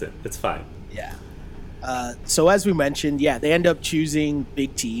assistant. It's fine. Yeah. So as we mentioned, they end up choosing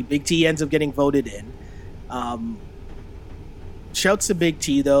Big T. Big T ends up getting voted in. Shouts to Big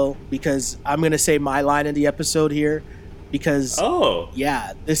T, though, because I'm going to say my line in the episode here. Because,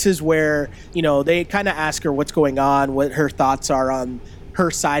 this is where, they kind of ask her what's going on, what her thoughts are on her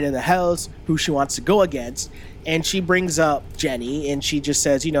side of the house, who she wants to go against. And she brings up Jenny, and she just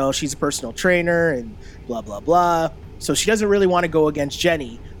says, she's a personal trainer and blah, blah, blah. So she doesn't really want to go against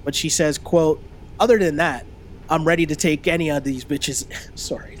Jenny, but she says, quote, other than that, I'm ready to take any of these bitches.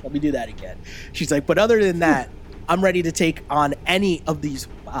 Sorry, let me do that again. She's like, but other than that, I'm ready to take on any of these.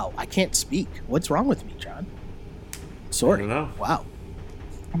 Wow, I can't speak. What's wrong with me, John? Sorry. I don't know. Wow.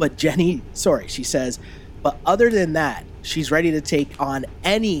 But Jenny, she says, but other than that, she's ready to take on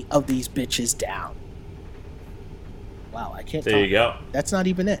any of these bitches down. Wow, I can't. There you go. That's not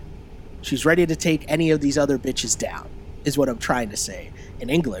even it. She's ready to take any of these other bitches down, is what I'm trying to say in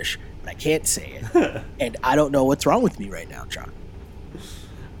English, but I can't say it. And I don't know what's wrong with me right now, John.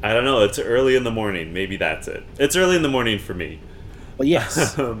 I don't know. It's early in the morning. Maybe that's it. It's early in the morning for me. Well,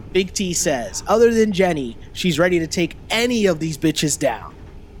 yes. Big T says, other than Jenny, she's ready to take any of these bitches down.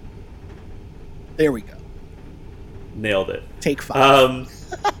 There we go. Nailed it. Take 5.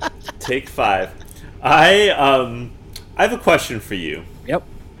 Take 5. I have a question for you. Yep.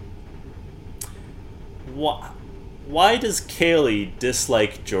 Why does Kaylee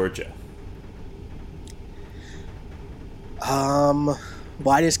dislike Georgia?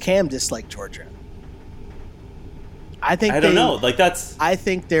 Why does Cam dislike Georgia? I don't know. Like, that's... I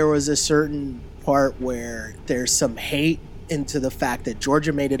think there was a certain part where there's some hate into the fact that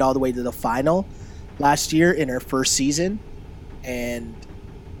Georgia made it all the way to the final last year in her first season, and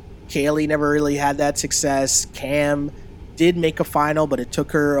Kaylee never really had that success. Cam did make a final, but it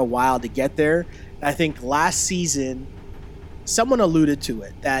took her a while to get there. I think last season, someone alluded to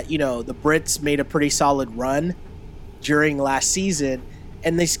it, that, the Brits made a pretty solid run during last season,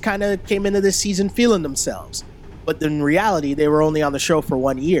 and they kind of came into this season feeling themselves. But in reality, they were only on the show for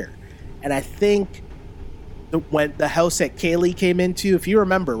 1 year. And I think when the house that Kaylee came into, if you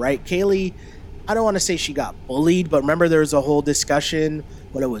remember, right, Kaylee, I don't want to say she got bullied, but remember there was a whole discussion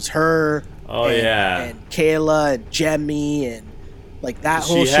when it was her and Kayla and Jemmy and like that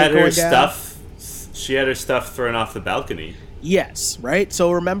whole shit going down. She had her stuff thrown off the balcony. Yes, right?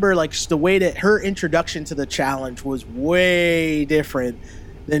 So remember, like, the way that her introduction to the challenge was way different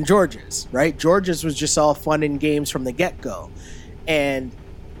than Georgia's, right? Georgia's was just all fun and games from the get-go. And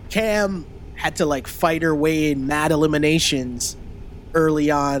Cam had to, like, fight her way in mad eliminations early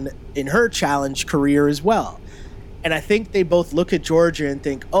on in her challenge career as well. And I think they both look at Georgia and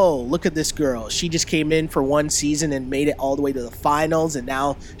think, oh, look at this girl. She just came in for one season and made it all the way to the finals, and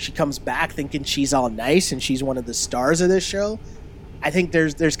now she comes back thinking she's all nice and she's one of the stars of this show. I think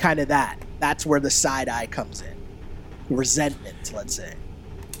there's kind of that. That's where the side eye comes in. Resentment, let's say.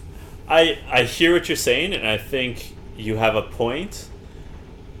 I hear what you're saying, and I think you have a point.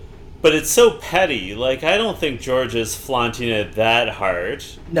 But it's so petty. Like, I don't think Georgia's flaunting it that hard.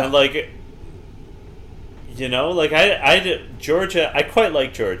 No. And, like... Georgia, I quite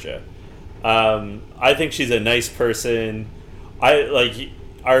like Georgia. I think she's a nice person.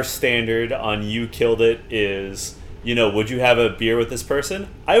 Our standard on You Killed It is would you have a beer with this person?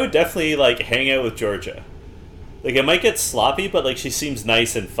 I would definitely, like, hang out with Georgia. Like, it might get sloppy, but, like, she seems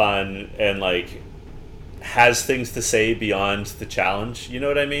nice and fun and, like, has things to say beyond the challenge. You know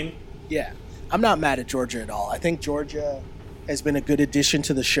what I mean? Yeah. I'm not mad at Georgia at all. I think Georgia has been a good addition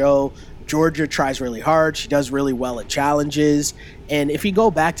to the show. Georgia tries really hard. She does really well at challenges. And if you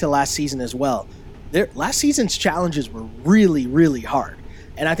go back to last season as well, last season's challenges were really, really hard.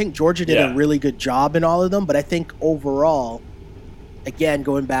 And I think Georgia did a really good job in all of them. But I think overall, again,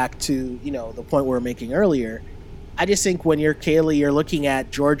 going back to, the point we were making earlier, I just think when you're Kaylee, you're looking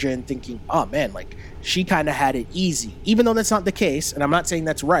at Georgia and thinking, oh, man, like, she kind of had it easy. Even though that's not the case, and I'm not saying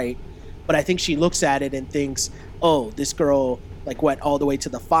that's right, but I think she looks at it and thinks, oh, this girl, like, went all the way to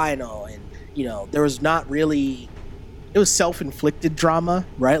the final. And, there was not really... It was self-inflicted drama,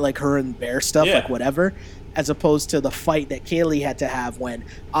 right? Like her and Bear stuff, like whatever. As opposed to the fight that Kaylee had to have when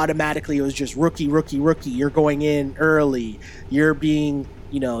automatically it was just rookie. You're going in early. You're being,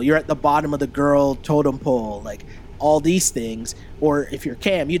 you're at the bottom of the girl totem pole. Like all these things. Or if you're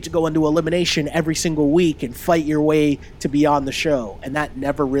Cam, you have to go into elimination every single week and fight your way to be on the show. And that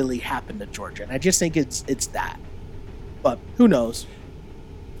never really happened to Georgia. And I just think it's that. But who knows?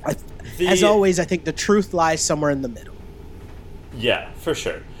 As always, I think the truth lies somewhere in the middle. Yeah, for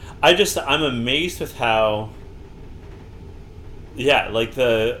sure. I'm amazed with how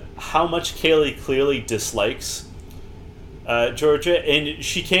how much Kaylee clearly dislikes Georgia, and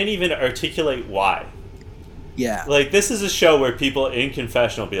she can't even articulate why. Yeah. Like, this is a show where people in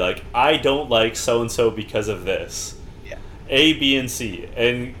confessional be like, I don't like so-and-so because of this. Yeah. A, B, and C.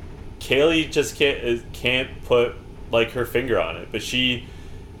 And Kaylee just can't put, like, her finger on it, but she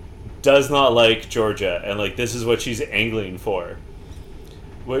does not like Georgia, and, like, this is what she's angling for.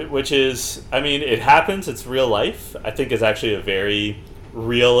 Which is, I mean, it happens, it's real life. I think it's actually a very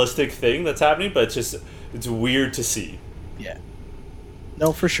realistic thing that's happening, but it's weird to see. Yeah.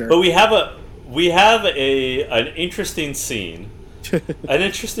 No, for sure. But we have an interesting scene, an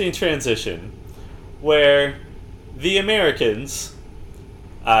interesting transition, where the Americans,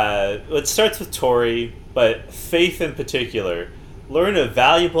 it starts with Tori, but Faith in particular, learn a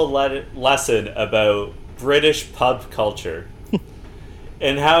valuable lesson about British pub culture.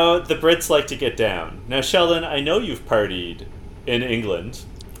 And how the Brits like to get down. Now, Sheldon, I know you've partied in England.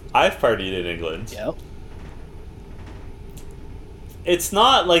 I've partied in England. Yep. It's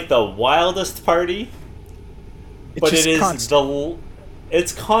not like the wildest party, but it is constant.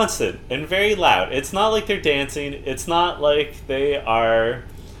 It's constant and very loud. It's not like they're dancing. It's not like they are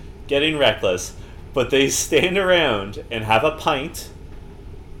getting reckless. But they stand around and have a pint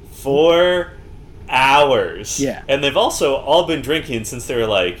for hours. Yeah. And they've also all been drinking since they were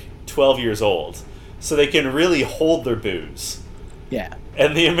like 12 years old. So they can really hold their booze. Yeah.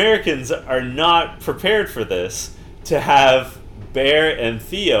 And the Americans are not prepared for this, to have Bear and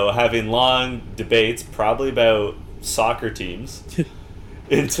Theo having long debates, probably about soccer teams,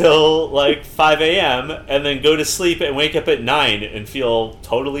 until like 5 a.m. and then go to sleep and wake up at 9 and feel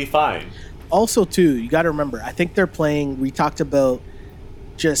totally fine. Also, too, you got to remember, I think they're playing, we talked about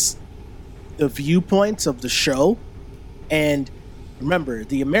just the viewpoints of the show, and remember,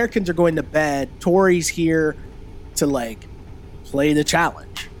 the Americans are going to bed. Tori's here to like play the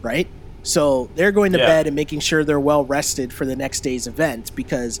challenge, right? So they're going to bed and making sure they're well rested for the next day's event,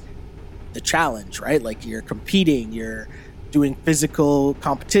 because the challenge, right? Like, you're competing, you're doing physical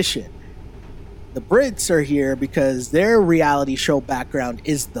competition. The Brits are here because their reality show background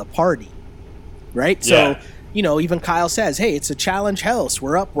is the party, right? So even Kyle says, hey, it's a challenge house.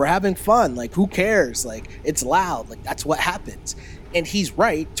 We're up. We're having fun. Like, who cares? Like, it's loud. Like, that's what happens. And he's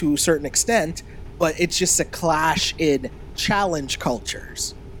right to a certain extent, but it's just a clash in challenge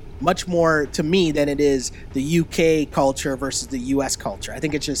cultures. Much more to me than it is the UK culture versus the US culture. I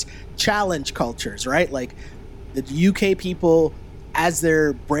think it's just challenge cultures, right? Like, the UK people, as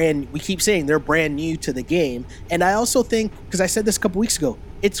we keep saying they're brand new to the game. And I also think, because I said this a couple weeks ago,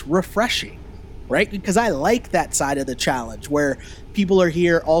 it's refreshing. Right? Because I like that side of the challenge where people are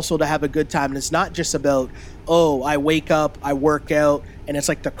here also to have a good time. And it's not just about, oh, I wake up, I work out, and it's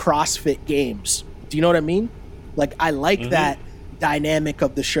like the CrossFit games. Do you know what I mean? Like, I like that dynamic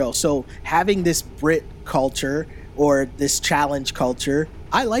of the show. So having this Brit culture or this challenge culture,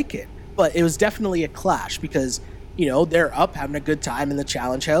 I like it. But it was definitely a clash because, they're up having a good time in the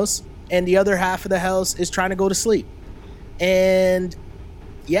challenge house, and the other half of the house is trying to go to sleep. And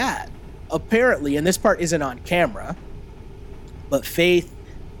yeah, apparently, and this part isn't on camera, but Faith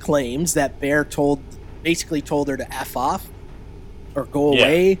claims that Bear basically told her to F off or go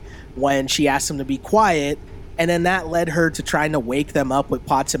away when she asked him to be quiet. And then that led her to trying to wake them up with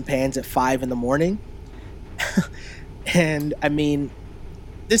pots and pans at 5 a.m. And I mean,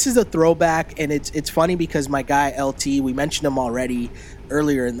 this is a throwback, and it's funny because my guy LT, we mentioned him already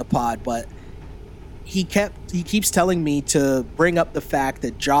earlier in the pod, but he keeps telling me to bring up the fact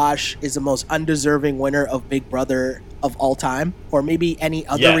that Josh is the most undeserving winner of Big Brother of all time, or maybe any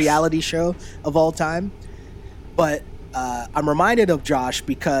other reality show of all time. But I'm reminded of Josh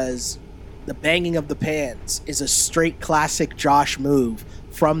because the banging of the pans is a straight classic Josh move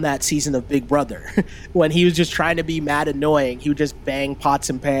from that season of Big Brother. When he was just trying to be mad annoying, he would just bang pots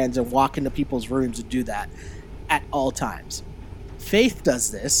and pans and walk into people's rooms and do that at all times. Faith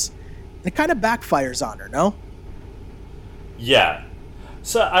does this. It kind of backfires on her, no? Yeah.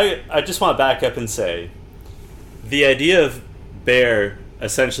 So I just want to back up and say, the idea of Bear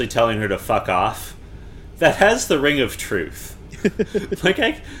essentially telling her to fuck off, that has the ring of truth. Like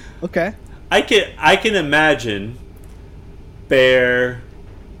I can imagine Bear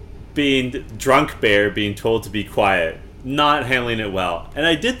drunk Bear being told to be quiet, not handling it well. And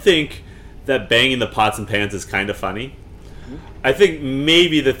I did think that banging the pots and pans is kind of funny. I think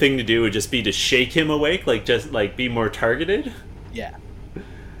maybe the thing to do would just be to shake him awake, just be more targeted. Yeah.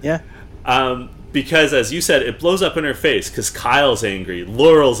 Because as you said, it blows up in her face because Kyle's angry,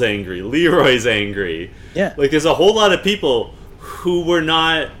 Laurel's angry, Leroy's angry. Yeah. There's a whole lot of people who were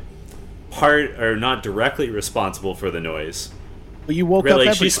not not directly responsible for the noise. But you woke up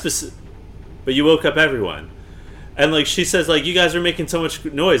everyone. But you woke up everyone. And she says you guys are making so much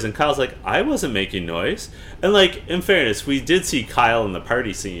noise, and Kyle's like, I wasn't making noise. And in fairness, we did see Kyle in the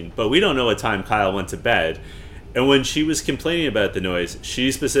party scene, but we don't know what time Kyle went to bed. And when she was complaining about the noise,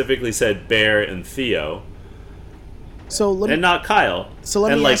 she specifically said Bear and Theo. And not Kyle. So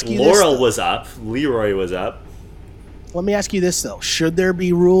let me ask you Laurel was up, Leroy was up. Let me ask you this though: should there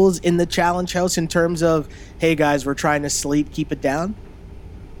be rules in the challenge house in terms of, hey guys, we're trying to sleep, keep it down?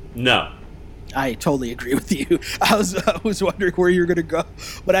 No. I totally agree with you. I was wondering where you're going to go,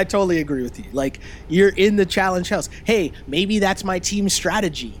 but I totally agree with you. You're in the challenge house. Hey, maybe that's my team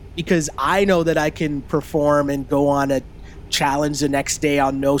strategy because I know that I can perform and go on a challenge the next day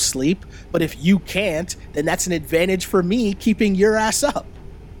on no sleep. But if you can't, then that's an advantage for me keeping your ass up.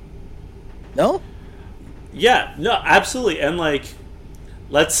 No? Yeah, no, absolutely. And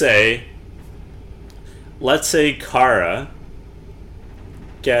let's say Cara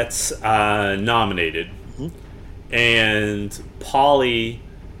gets nominated, and Polly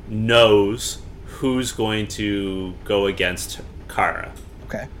knows who's going to go against Cara.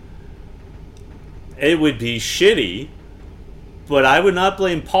 Okay. It would be shitty, but I would not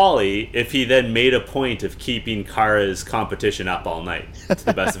blame Polly if he then made a point of keeping Cara's competition up all night to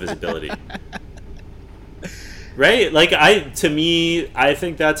the best of his ability. Right? To me, I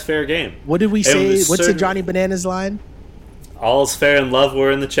think that's fair game. What did we say? What's the Johnny Bananas line? All's fair in love,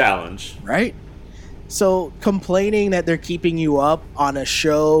 we're in the challenge. Right? So complaining that they're keeping you up on a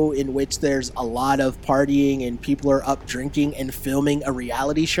show in which there's a lot of partying and people are up drinking and filming a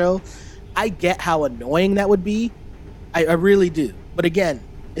reality show, I get how annoying that would be. I really do. But again,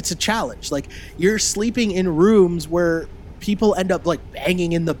 it's a challenge. You're sleeping in rooms where people end up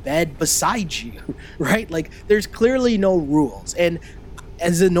banging in the bed beside you, right? There's clearly no rules. And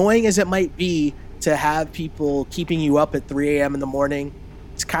as annoying as it might be to have people keeping you up at 3 a.m. in the morning,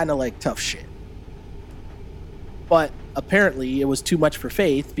 it's kind of tough shit. But apparently it was too much for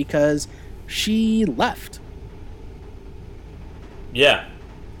Faith because she left. Yeah.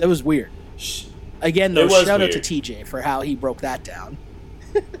 That was weird. Again, though, shout weird. out to TJ for how he broke that down.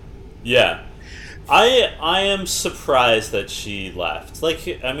 Yeah. I am surprised that she left. We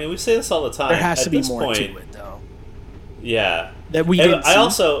say this all the time. There has At to be this more point, to it, though. Yeah. That we didn't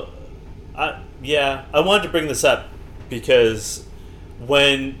see. I wanted to bring this up because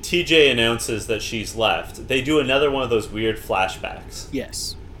when TJ announces that she's left, they do another one of those weird flashbacks.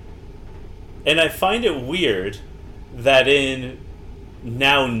 Yes. And I find it weird that in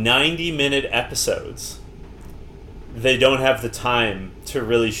now 90-minute episodes, they don't have the time to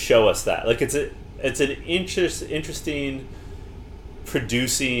really show us that. It's an interesting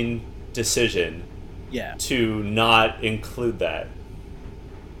producing decision to not include that.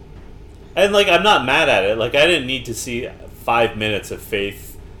 And I'm not mad at it. I didn't need to see 5 minutes of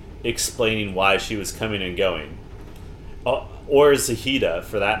Faith explaining why she was coming and going, or Zahida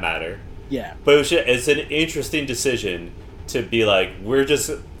for that matter. Yeah. But it's an interesting decision to be we're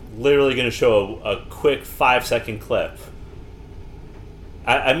just literally going to show a quick 5-second clip.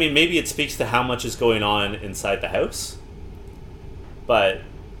 I mean, maybe it speaks to how much is going on inside the house. But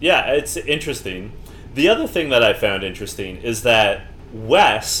yeah, it's interesting. The other thing that I found interesting is that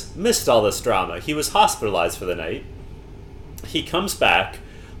Wes missed all this drama. He was hospitalized for the night. He comes back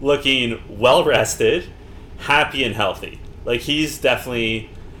looking well rested, happy and healthy. Like, he's definitely,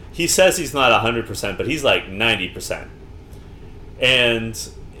 he says he's not 100%, but he's like 90%. And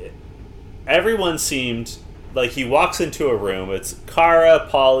everyone seemed like, he walks into a room. It's Kara,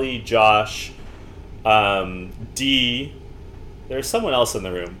 Polly, Josh, Dee. There's someone else in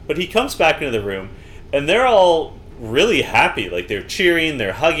the room. But he comes back into the room, and they're all really happy. Like, they're cheering,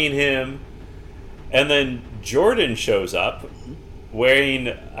 they're hugging him. And then Jordan shows up wearing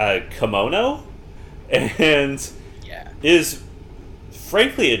a kimono and is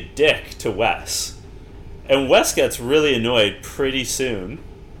frankly a dick to Wes. And Wes gets really annoyed pretty soon.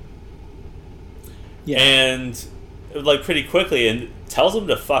 Yeah. And like pretty quickly, and tells him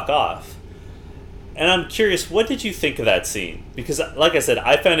to fuck off. And I'm curious, what did you think of that scene? Because like I said,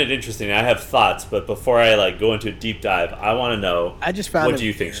 I found it interesting. I have thoughts, but before I like go into a deep dive, I want to know, what do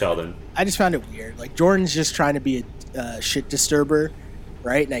you think, Sheldon? I just found it weird. Like, Jordan's just trying to be a shit disturber,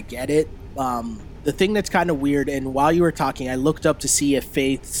 right? And I get it. The thing that's kind of weird, and while you were talking, I looked up to see if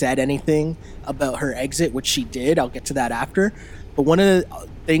Faith said anything about her exit, which she did. I'll get to that after. But one of the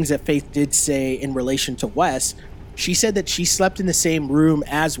things that Faith did say in relation to Wes, she said that she slept in the same room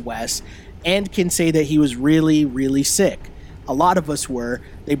as Wes and can say that he was really, really sick. A lot of us were.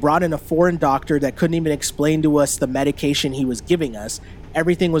 They brought in a foreign doctor that couldn't even explain to us the medication he was giving us.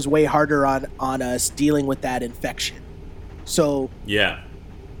 Everything was way harder on us dealing with that infection. So yeah,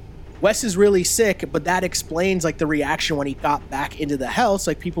 Wes is really sick, but that explains like the reaction when he got back into the house.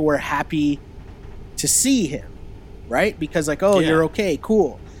 Like, people were happy to see him, right? Because like, oh, you're okay,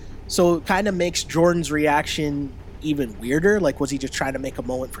 cool. So it kind of makes Jordan's reaction even weirder. Like, was he just trying to make a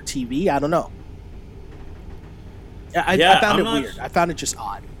moment for TV? I don't know. I found it weird. I found it just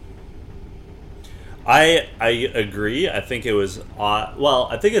odd. I agree. I think it was odd. Well,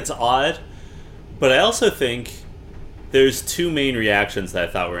 I think it's odd, but I also think there's two main reactions that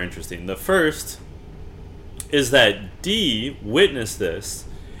I thought were interesting. The first is that Dee witnessed this,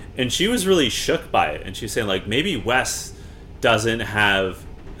 and she was really shook by it. And she's saying, like, maybe Wes doesn't have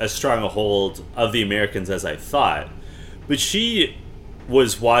as strong a hold of the Americans as I thought. But she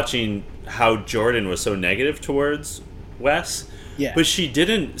was watching how Jordan was so negative towards Wes. Yeah. But she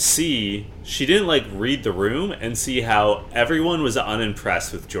didn't like read the room and see how everyone was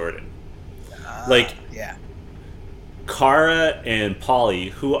unimpressed with Jordan. Yeah. Kara and Polly,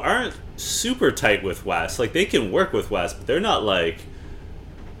 who aren't super tight with Wes, like, they can work with Wes, but they're not like,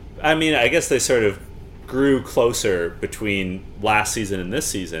 I mean, I guess they sort of grew closer between last season and this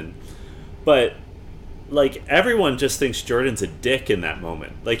season, but like, everyone just thinks Jordan's a dick in that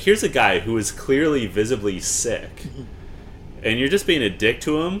moment. Like, here's a guy who is clearly visibly sick, and you're just being a dick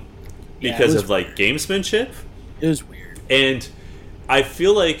to him because of like gamesmanship. It was weird. And I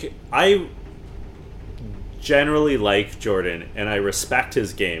feel like I generally like Jordan, and I respect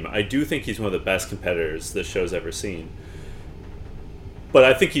his game. I do think he's one of the best competitors this show's ever seen. But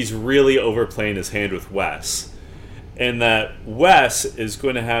I think he's really overplaying his hand with Wes. And that Wes is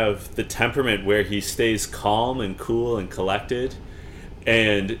going to have the temperament where he stays calm and cool and collected.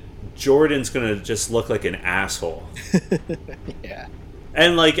 And Jordan's going to just look like an asshole. Yeah.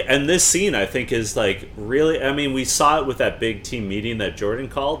 And this scene, I think, is like really, I mean, we saw it with that big team meeting that Jordan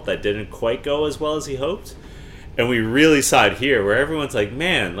called that didn't quite go as well as he hoped. And we really saw it here where everyone's like,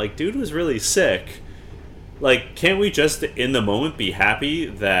 man, like, dude was really sick. Like, can't we just, in the moment, be happy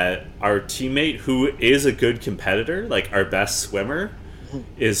that our teammate, who is a good competitor, like our best swimmer,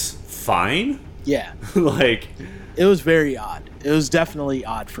 is fine? Yeah. Like, it was very odd. It was definitely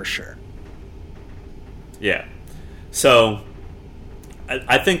odd for sure. Yeah. So,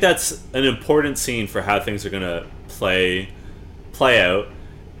 I think that's an important scene for how things are going to play out.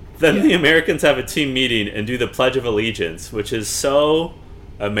 Then the Americans have a team meeting and do the Pledge of Allegiance, which is so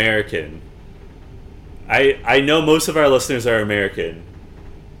American. I know most of our listeners are American,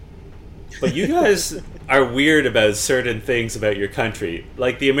 but you guys are weird about certain things about your country.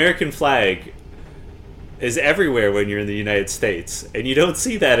 Like, the American flag is everywhere when you're in the United States, and you don't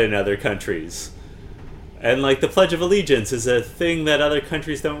see that in other countries. And, like, the Pledge of Allegiance is a thing that other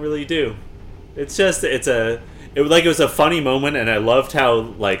countries don't really do. It's just, it was a funny moment, and I loved how,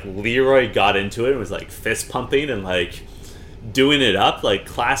 like, Leroy got into it and was, like, fist pumping and, like, doing it up, like,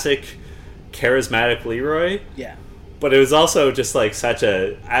 classic charismatic Leroy. Yeah. But it was also just like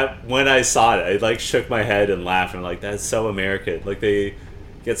when I saw it, I like shook my head and laughed, and I'm like, that's so American. Like, they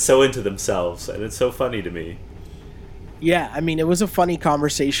get so into themselves, and it's so funny to me. Yeah, I mean, it was a funny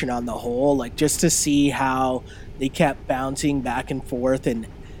conversation on the whole, like, just to see how they kept bouncing back and forth, and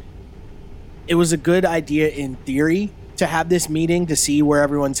it was a good idea in theory to have this meeting to see where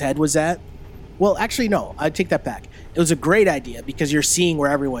everyone's head was at. Well, actually, no. I take that back. It was a great idea because you're seeing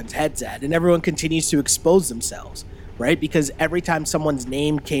where everyone's head's at, and everyone continues to expose themselves, right? Because every time someone's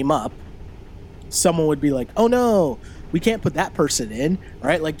name came up, someone would be like, "Oh no, we can't put that person in,"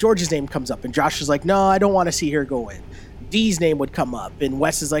 right? Like George's name comes up, and Josh is like, "No, I don't want to see her go in." Dee's name would come up, and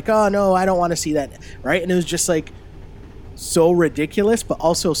Wes is like, "Oh no, I don't want to see that," right? And it was just like so ridiculous, but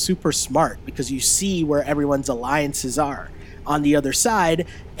also super smart because you see where everyone's alliances are on the other side,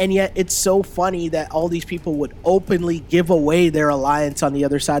 and yet it's so funny that all these people would openly give away their alliance on the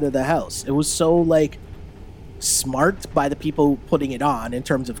other side of the house. It was so like smart by the people putting it on in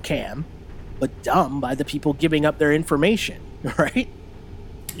terms of Cam, but dumb by the people giving up their information, right?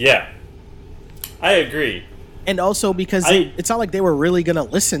 Yeah, I agree. And also because it's not like they were really going to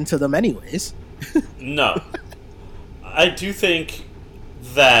listen to them anyways. No. I do think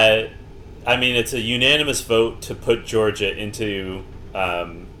that, I mean, it's a unanimous vote to put Georgia into...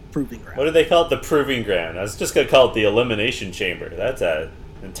 proving ground. What do they call it? The proving ground. I was just going to call it the elimination chamber. That's an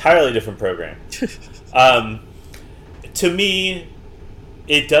entirely different program. To me,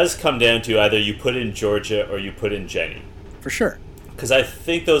 it does come down to either you put in Georgia or you put in Jenny. For sure. Because I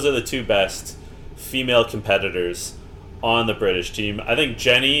think those are the two best female competitors on the British team. I think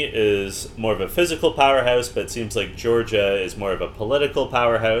Jenny is more of a physical powerhouse, but it seems like Georgia is more of a political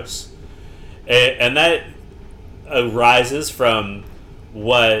powerhouse. And that arises from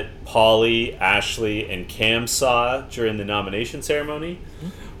what Paulie, Ashley, and Cam saw during the nomination ceremony,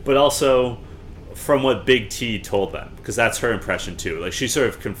 but also from what Big T told them, because that's her impression too. Like, she sort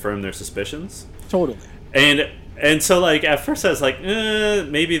of confirmed their suspicions. Totally. And so, like, at first I was like,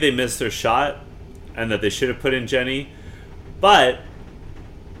 maybe they missed their shot and that they should have put in Jenny. But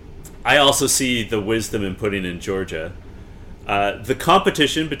I also see the wisdom in putting in Georgia. The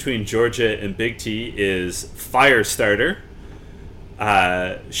competition between Georgia and Big T is fire starter.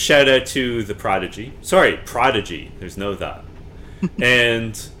 Shout out to the Prodigy. Sorry, Prodigy. There's no that.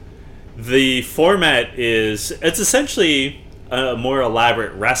 And the format is, it's essentially a more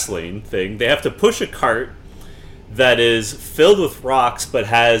elaborate wrestling thing. They have to push a cart that is filled with rocks but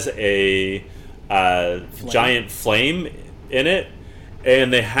has a giant flame in it,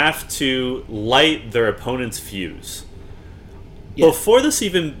 and they have to light their opponent's fuse. Yeah. Before this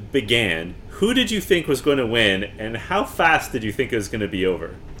even began, who did you think was going to win, and how fast did you think it was going to be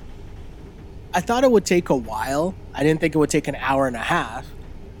over? I thought it would take a while. I didn't think it would take an hour and a half,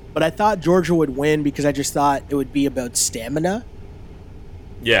 but I thought Georgia would win because I just thought it would be about stamina.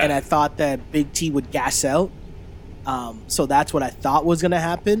 Yeah. And I thought that Big T would gas out. So that's what I thought was going to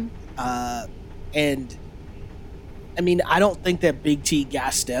happen. And I mean, I don't think that Big T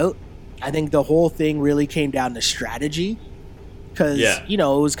gassed out. I think the whole thing really came down to strategy. Because, you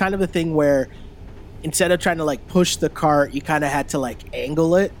know, it was kind of a thing where instead of trying to, like, push the cart, you kind of had to, like,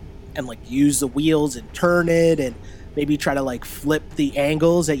 angle it and, like, use the wheels and turn it and maybe try to, like, flip the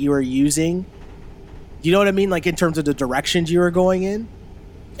angles that you were using. You know what I mean? Like, in terms of the directions you were going in.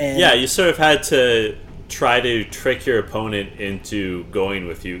 And yeah, you sort of had to try to trick your opponent into going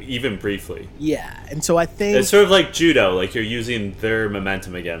with you, even briefly. Yeah, and so I think... It's sort of like judo, like you're using their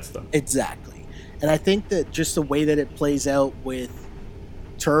momentum against them. Exactly. And I think that just the way that it plays out with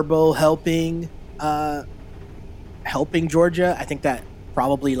Turbo helping Georgia, I think that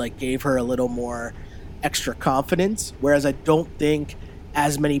probably like gave her a little more extra confidence, whereas I don't think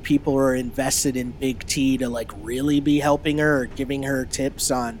as many people are invested in Big T to like really be helping her or giving her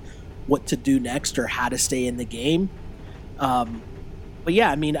tips on what to do next or how to stay in the game. But yeah,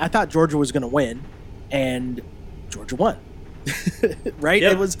 I mean, I thought Georgia was going to win, and Georgia won. Right?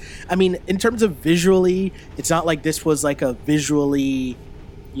 Yep. It was, I mean, in terms of visually, it's not like this was like a visually,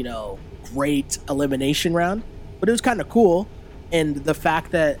 you know, great elimination round, but it was kind of cool. And the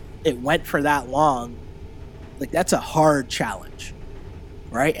fact that it went for that long, like, that's a hard challenge,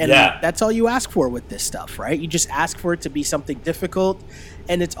 right? And that's all you ask for with this stuff, right? You just ask for it to be something difficult.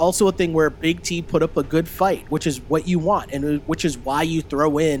 And it's also a thing where Big T put up a good fight, which is what you want, and which is why you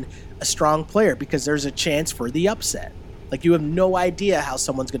throw in a strong player, because there's a chance for the upset. Like, you have no idea how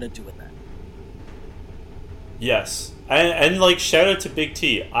someone's going to do in that. Yes. And like, shout out to Big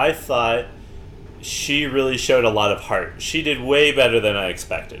T. I thought she really showed a lot of heart. She did way better than I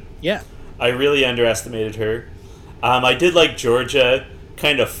expected. Yeah. I really underestimated her. I did like Georgia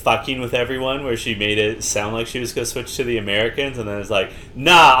kind of fucking with everyone, where she made it sound like she was going to switch to the Americans, and then it's like,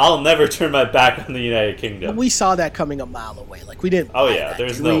 nah, I'll never turn my back on the United Kingdom. We saw that coming a mile away. Like, we didn't buy that,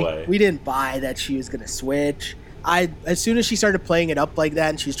 there's no way. We didn't buy that she was going to switch. As soon as she started playing it up like that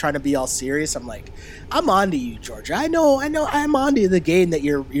and she's trying to be all serious, I'm like, I'm on to you, Georgia. I know I'm on to the game that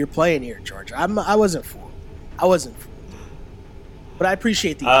you're playing here, Georgia. I wasn't fooled. But I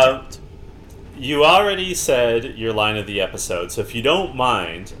appreciate the attempt. you already said your line of the episode, so if you don't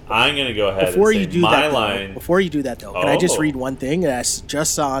mind, I'm going to go ahead Before and you say do my that, line. though, before you do that, though, can I just Oh. read one thing that I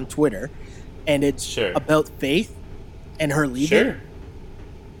just saw on Twitter, and it's Sure. about Faith and her leaving. Sure.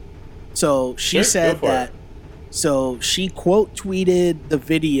 So she Sure, said go for that. it. So she quote tweeted the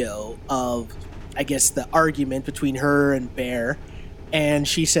video of, I guess, the argument between her and Bear, and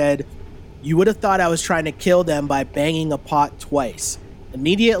she said, "You would have thought I was trying to kill them by banging a pot twice.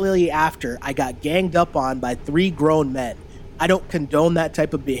 Immediately after, I got ganged up on by 3 grown men. I don't condone that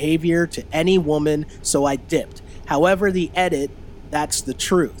type of behavior to any woman, so I dipped. However, the edit, that's the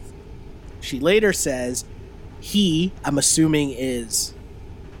truth." She later says, he, I'm assuming is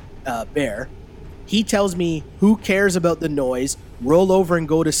Bear, he tells me, "Who cares about the noise? Roll over and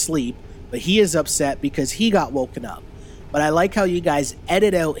go to sleep." But he is upset because he got woken up. But I like how you guys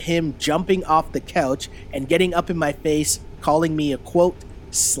edit out him jumping off the couch and getting up in my face, calling me a quote,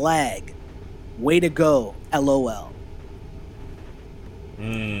 slag. Way to go, LOL.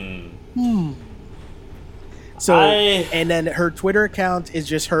 So, and then her Twitter account is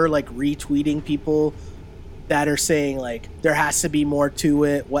just her like retweeting people that are saying like, there has to be more to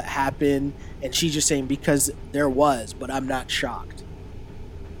it, what happened, and she's just saying, because there was, but I'm not shocked.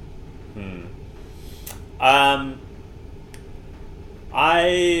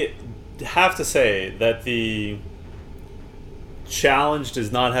 I have to say that the challenge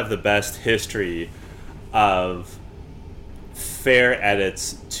does not have the best history of fair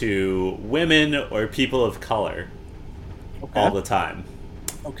edits to women or people of color all the time.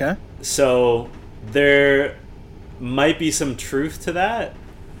 Okay. So there might be some truth to that,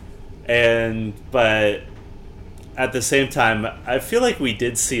 but at the same time, I feel like we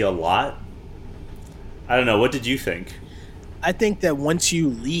did see a lot. I don't know. What did you think? I think that once you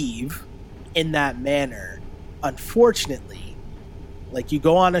leave in that manner, unfortunately, like you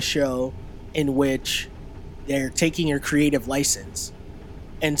go on a show in which they're taking your creative license.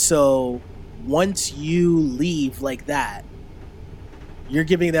 And so once you leave like that, you're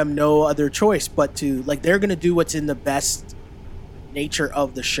giving them no other choice but to, like, they're going to do what's in the best nature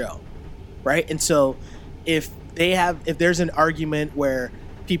of the show. Right. And so if there's an argument where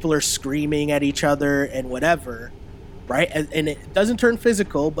people are screaming at each other and whatever, right? And it doesn't turn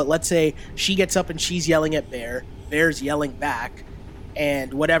physical, but let's say she gets up and she's yelling at Bear's yelling back,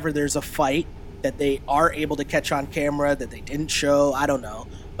 and whatever, there's a fight that they are able to catch on camera that they didn't show, I don't know.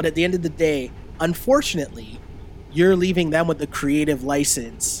 But at the end of the day, unfortunately, you're leaving them with the creative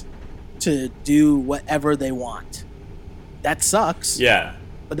license to do whatever they want. That sucks. Yeah.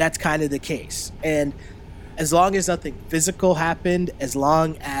 But that's kind of the case. And as long as nothing physical happened, as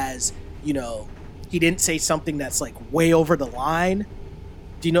long as, you know, he didn't say something that's like way over the line,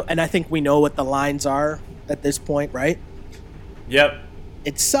 and I think we know what the lines are at this point, right? Yep.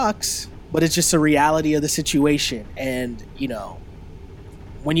 It sucks, but it's just a reality of the situation. And, you know,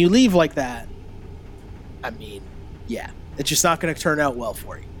 when you leave like that, I mean, yeah, it's just not going to turn out well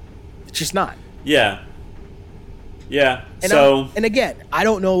for you. It's just not. Yeah. Yeah. And and again, I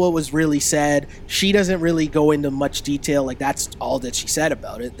don't know what was really said. She doesn't really go into much detail. Like, that's all that she said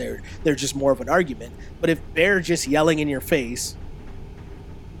about it. They're just more of an argument. But if they're just yelling in your face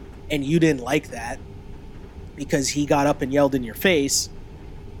and you didn't like that because he got up and yelled in your face,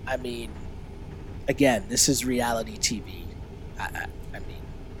 I mean, again, this is reality TV. I mean,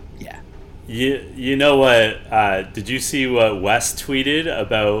 yeah. You know what? Did you see what Wes tweeted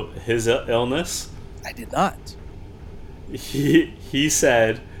about his illness? I did not. He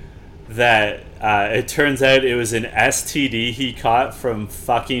said that it turns out it was an STD he caught from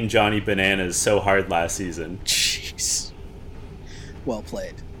fucking Johnny Bananas so hard last season. Jeez. Well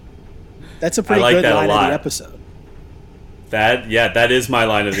played. That's a pretty like good that a line lot. of the episode. That is my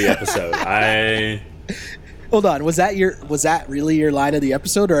line of the episode. Hold on, was that really your line of the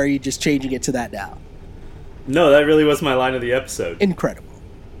episode, or are you just changing it to that now? No, that really was my line of the episode. Incredible.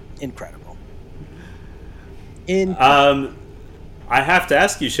 I have to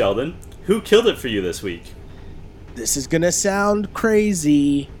ask you, Sheldon, who killed it for you this week? This is gonna sound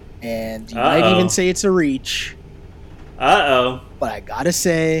crazy, and you might even say it's a reach. But I gotta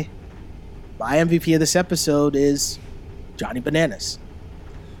say, my MVP of this episode is Johnny Bananas.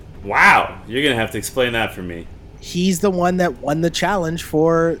 Wow, you're gonna have to explain that for me. He's the one that won the challenge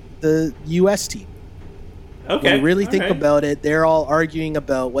for the U.S. team. Okay. When you really think about it, they're all arguing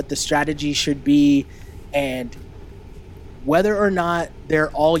about what the strategy should be, and whether or not they're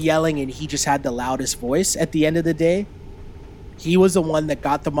all yelling and he just had the loudest voice at the end of the day, he was the one that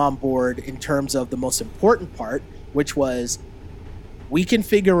got them on board in terms of the most important part, which was we can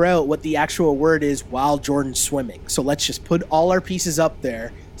figure out what the actual word is while Jordan's swimming. So let's just put all our pieces up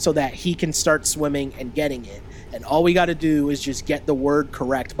there so that he can start swimming and getting it. And all we got to do is just get the word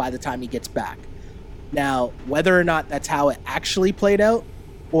correct by the time he gets back. Now, whether or not that's how it actually played out,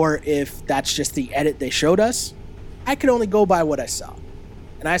 or if that's just the edit they showed us, I could only go by what I saw.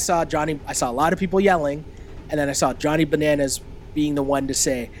 And I saw a lot of people yelling, and then I saw Johnny Bananas being the one to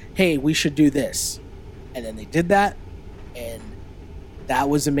say, hey, we should do this. And then they did that, and that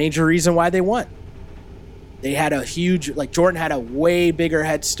was a major reason why they won. They had a huge, Jordan had a way bigger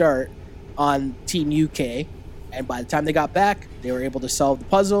head start on Team UK, and by the time they got back, they were able to solve the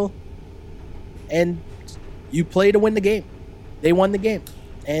puzzle, and you play to win the game. They won the game.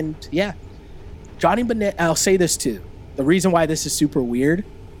 And yeah, Johnny Bananas, I'll say this too. The reason why this is super weird,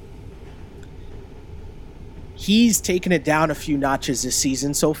 he's taken it down a few notches this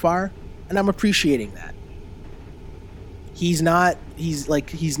season so far, and I'm appreciating that. He's not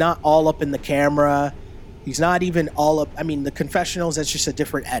all up in the camera. He's not even all up. I mean, the confessionals, that's just a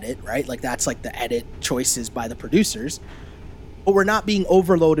different edit, right? That's the edit choices by the producers. But we're not being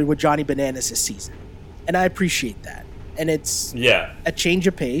overloaded with Johnny Bananas this season. And I appreciate that. And it's a change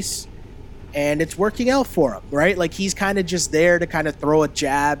of pace. And it's working out for him, right? He's kind of just there to kind of throw a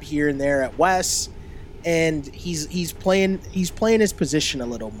jab here and there at Wes. And he's playing his position a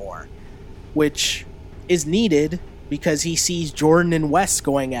little more, which is needed because he sees Jordan and Wes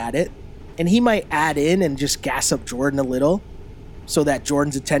going at it. And he might add in and just gas up Jordan a little so that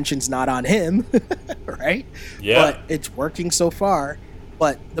Jordan's attention's not on him, right? Yeah. But it's working so far.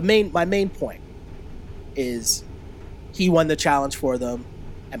 But my main point is he won the challenge for them.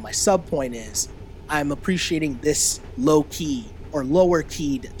 And my sub point is I'm appreciating this low-key or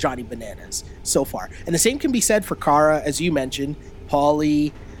lower-keyed Johnny Bananas so far. And the same can be said for Cara, as you mentioned,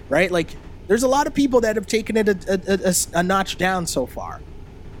 Paulie, right? There's a lot of people that have taken it a notch down so far.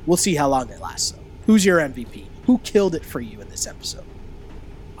 We'll see how long it lasts, though. Who's your MVP? Who killed it for you in this episode?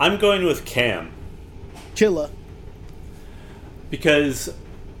 I'm going with Cam. Killa. Because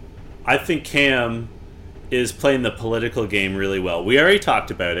I think Cam is playing the political game really well. We already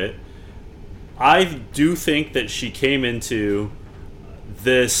talked about it. I do think that she came into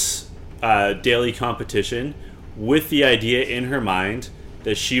this daily competition with the idea in her mind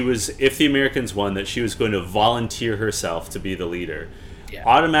that she was, if the Americans won, that she was going to volunteer herself to be the leader. Yeah.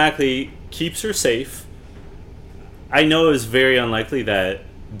 Automatically keeps her safe. I know it was very unlikely that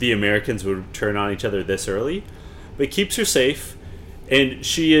the Americans would turn on each other this early, but keeps her safe, and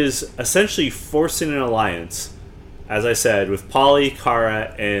she is essentially forcing an alliance, as I said, with Paulie,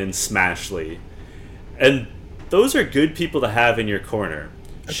 Cara, and Smashley. And those are good people to have in your corner.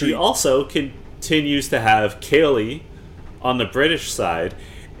 Agreed. She also continues to have Kaylee on the British side,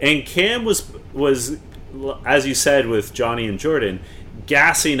 and Cam was, as you said with Johnny and Jordan,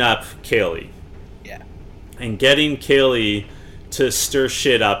 gassing up Kaylee. Yeah. And getting Kaylee to stir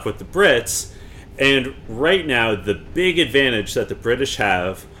shit up with the Brits. And right now, the big advantage that the British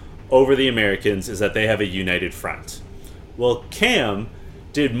have over the Americans is that they have a united front. Well, Cam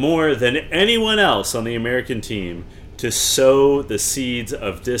did more than anyone else on the American team to sow the seeds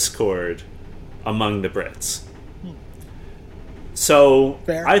of discord among the Brits. So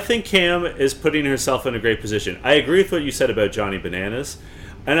fair. I think Cam is putting herself in a great position. I agree with what you said about Johnny Bananas.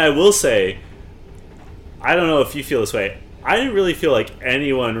 And I will say, I don't know if you feel this way, I didn't really feel like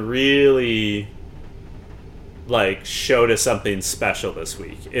anyone really showed us something special this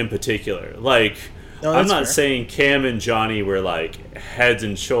week in particular. No, I'm not fair. saying Cam and Johnny were heads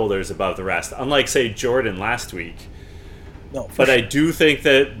and shoulders above the rest, unlike say Jordan last week. No, but sure. I do think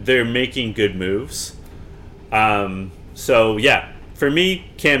that they're making good moves. So yeah, for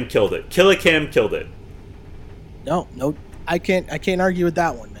me, Cam killed it. Killa Cam killed it. No, I can't argue with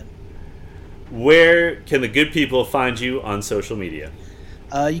that one, man. Where can the good people find you on social media?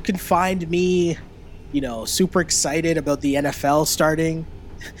 You can find me, super excited about the NFL starting.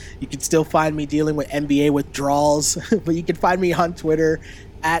 You can still find me dealing with NBA withdrawals, but you can find me on Twitter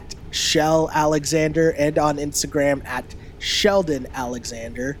at Shell Alexander and on Instagram at Sheldon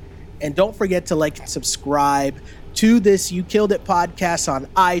Alexander. And don't forget to like and subscribe to this You Killed It podcast on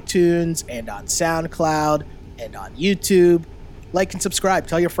iTunes and on SoundCloud and on YouTube. Like and subscribe.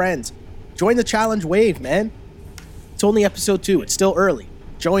 Tell your friends. Join the challenge wave, man. It's only episode 2. It's still early.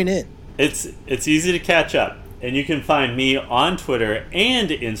 Join in. It's easy to catch up. And you can find me on Twitter and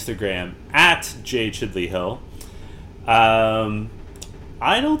Instagram at jchidleyhill.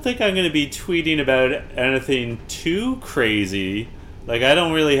 I don't think I'm going to be tweeting about anything too crazy. I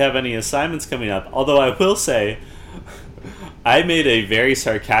don't really have any assignments coming up. Although I will say, I made a very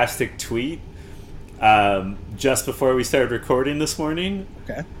sarcastic tweet just before we started recording this morning.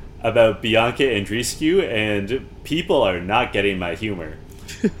 Okay. About Bianca Andreescu, and people are not getting my humor.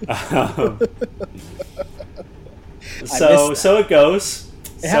 So it goes.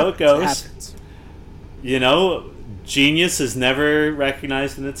 It goes. You know, genius is never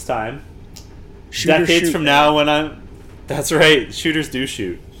recognized in its time. Decades from now, that's right, shooters do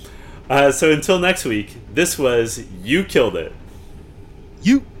shoot. So until next week, this was You Killed It.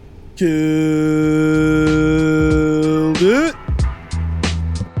 You killed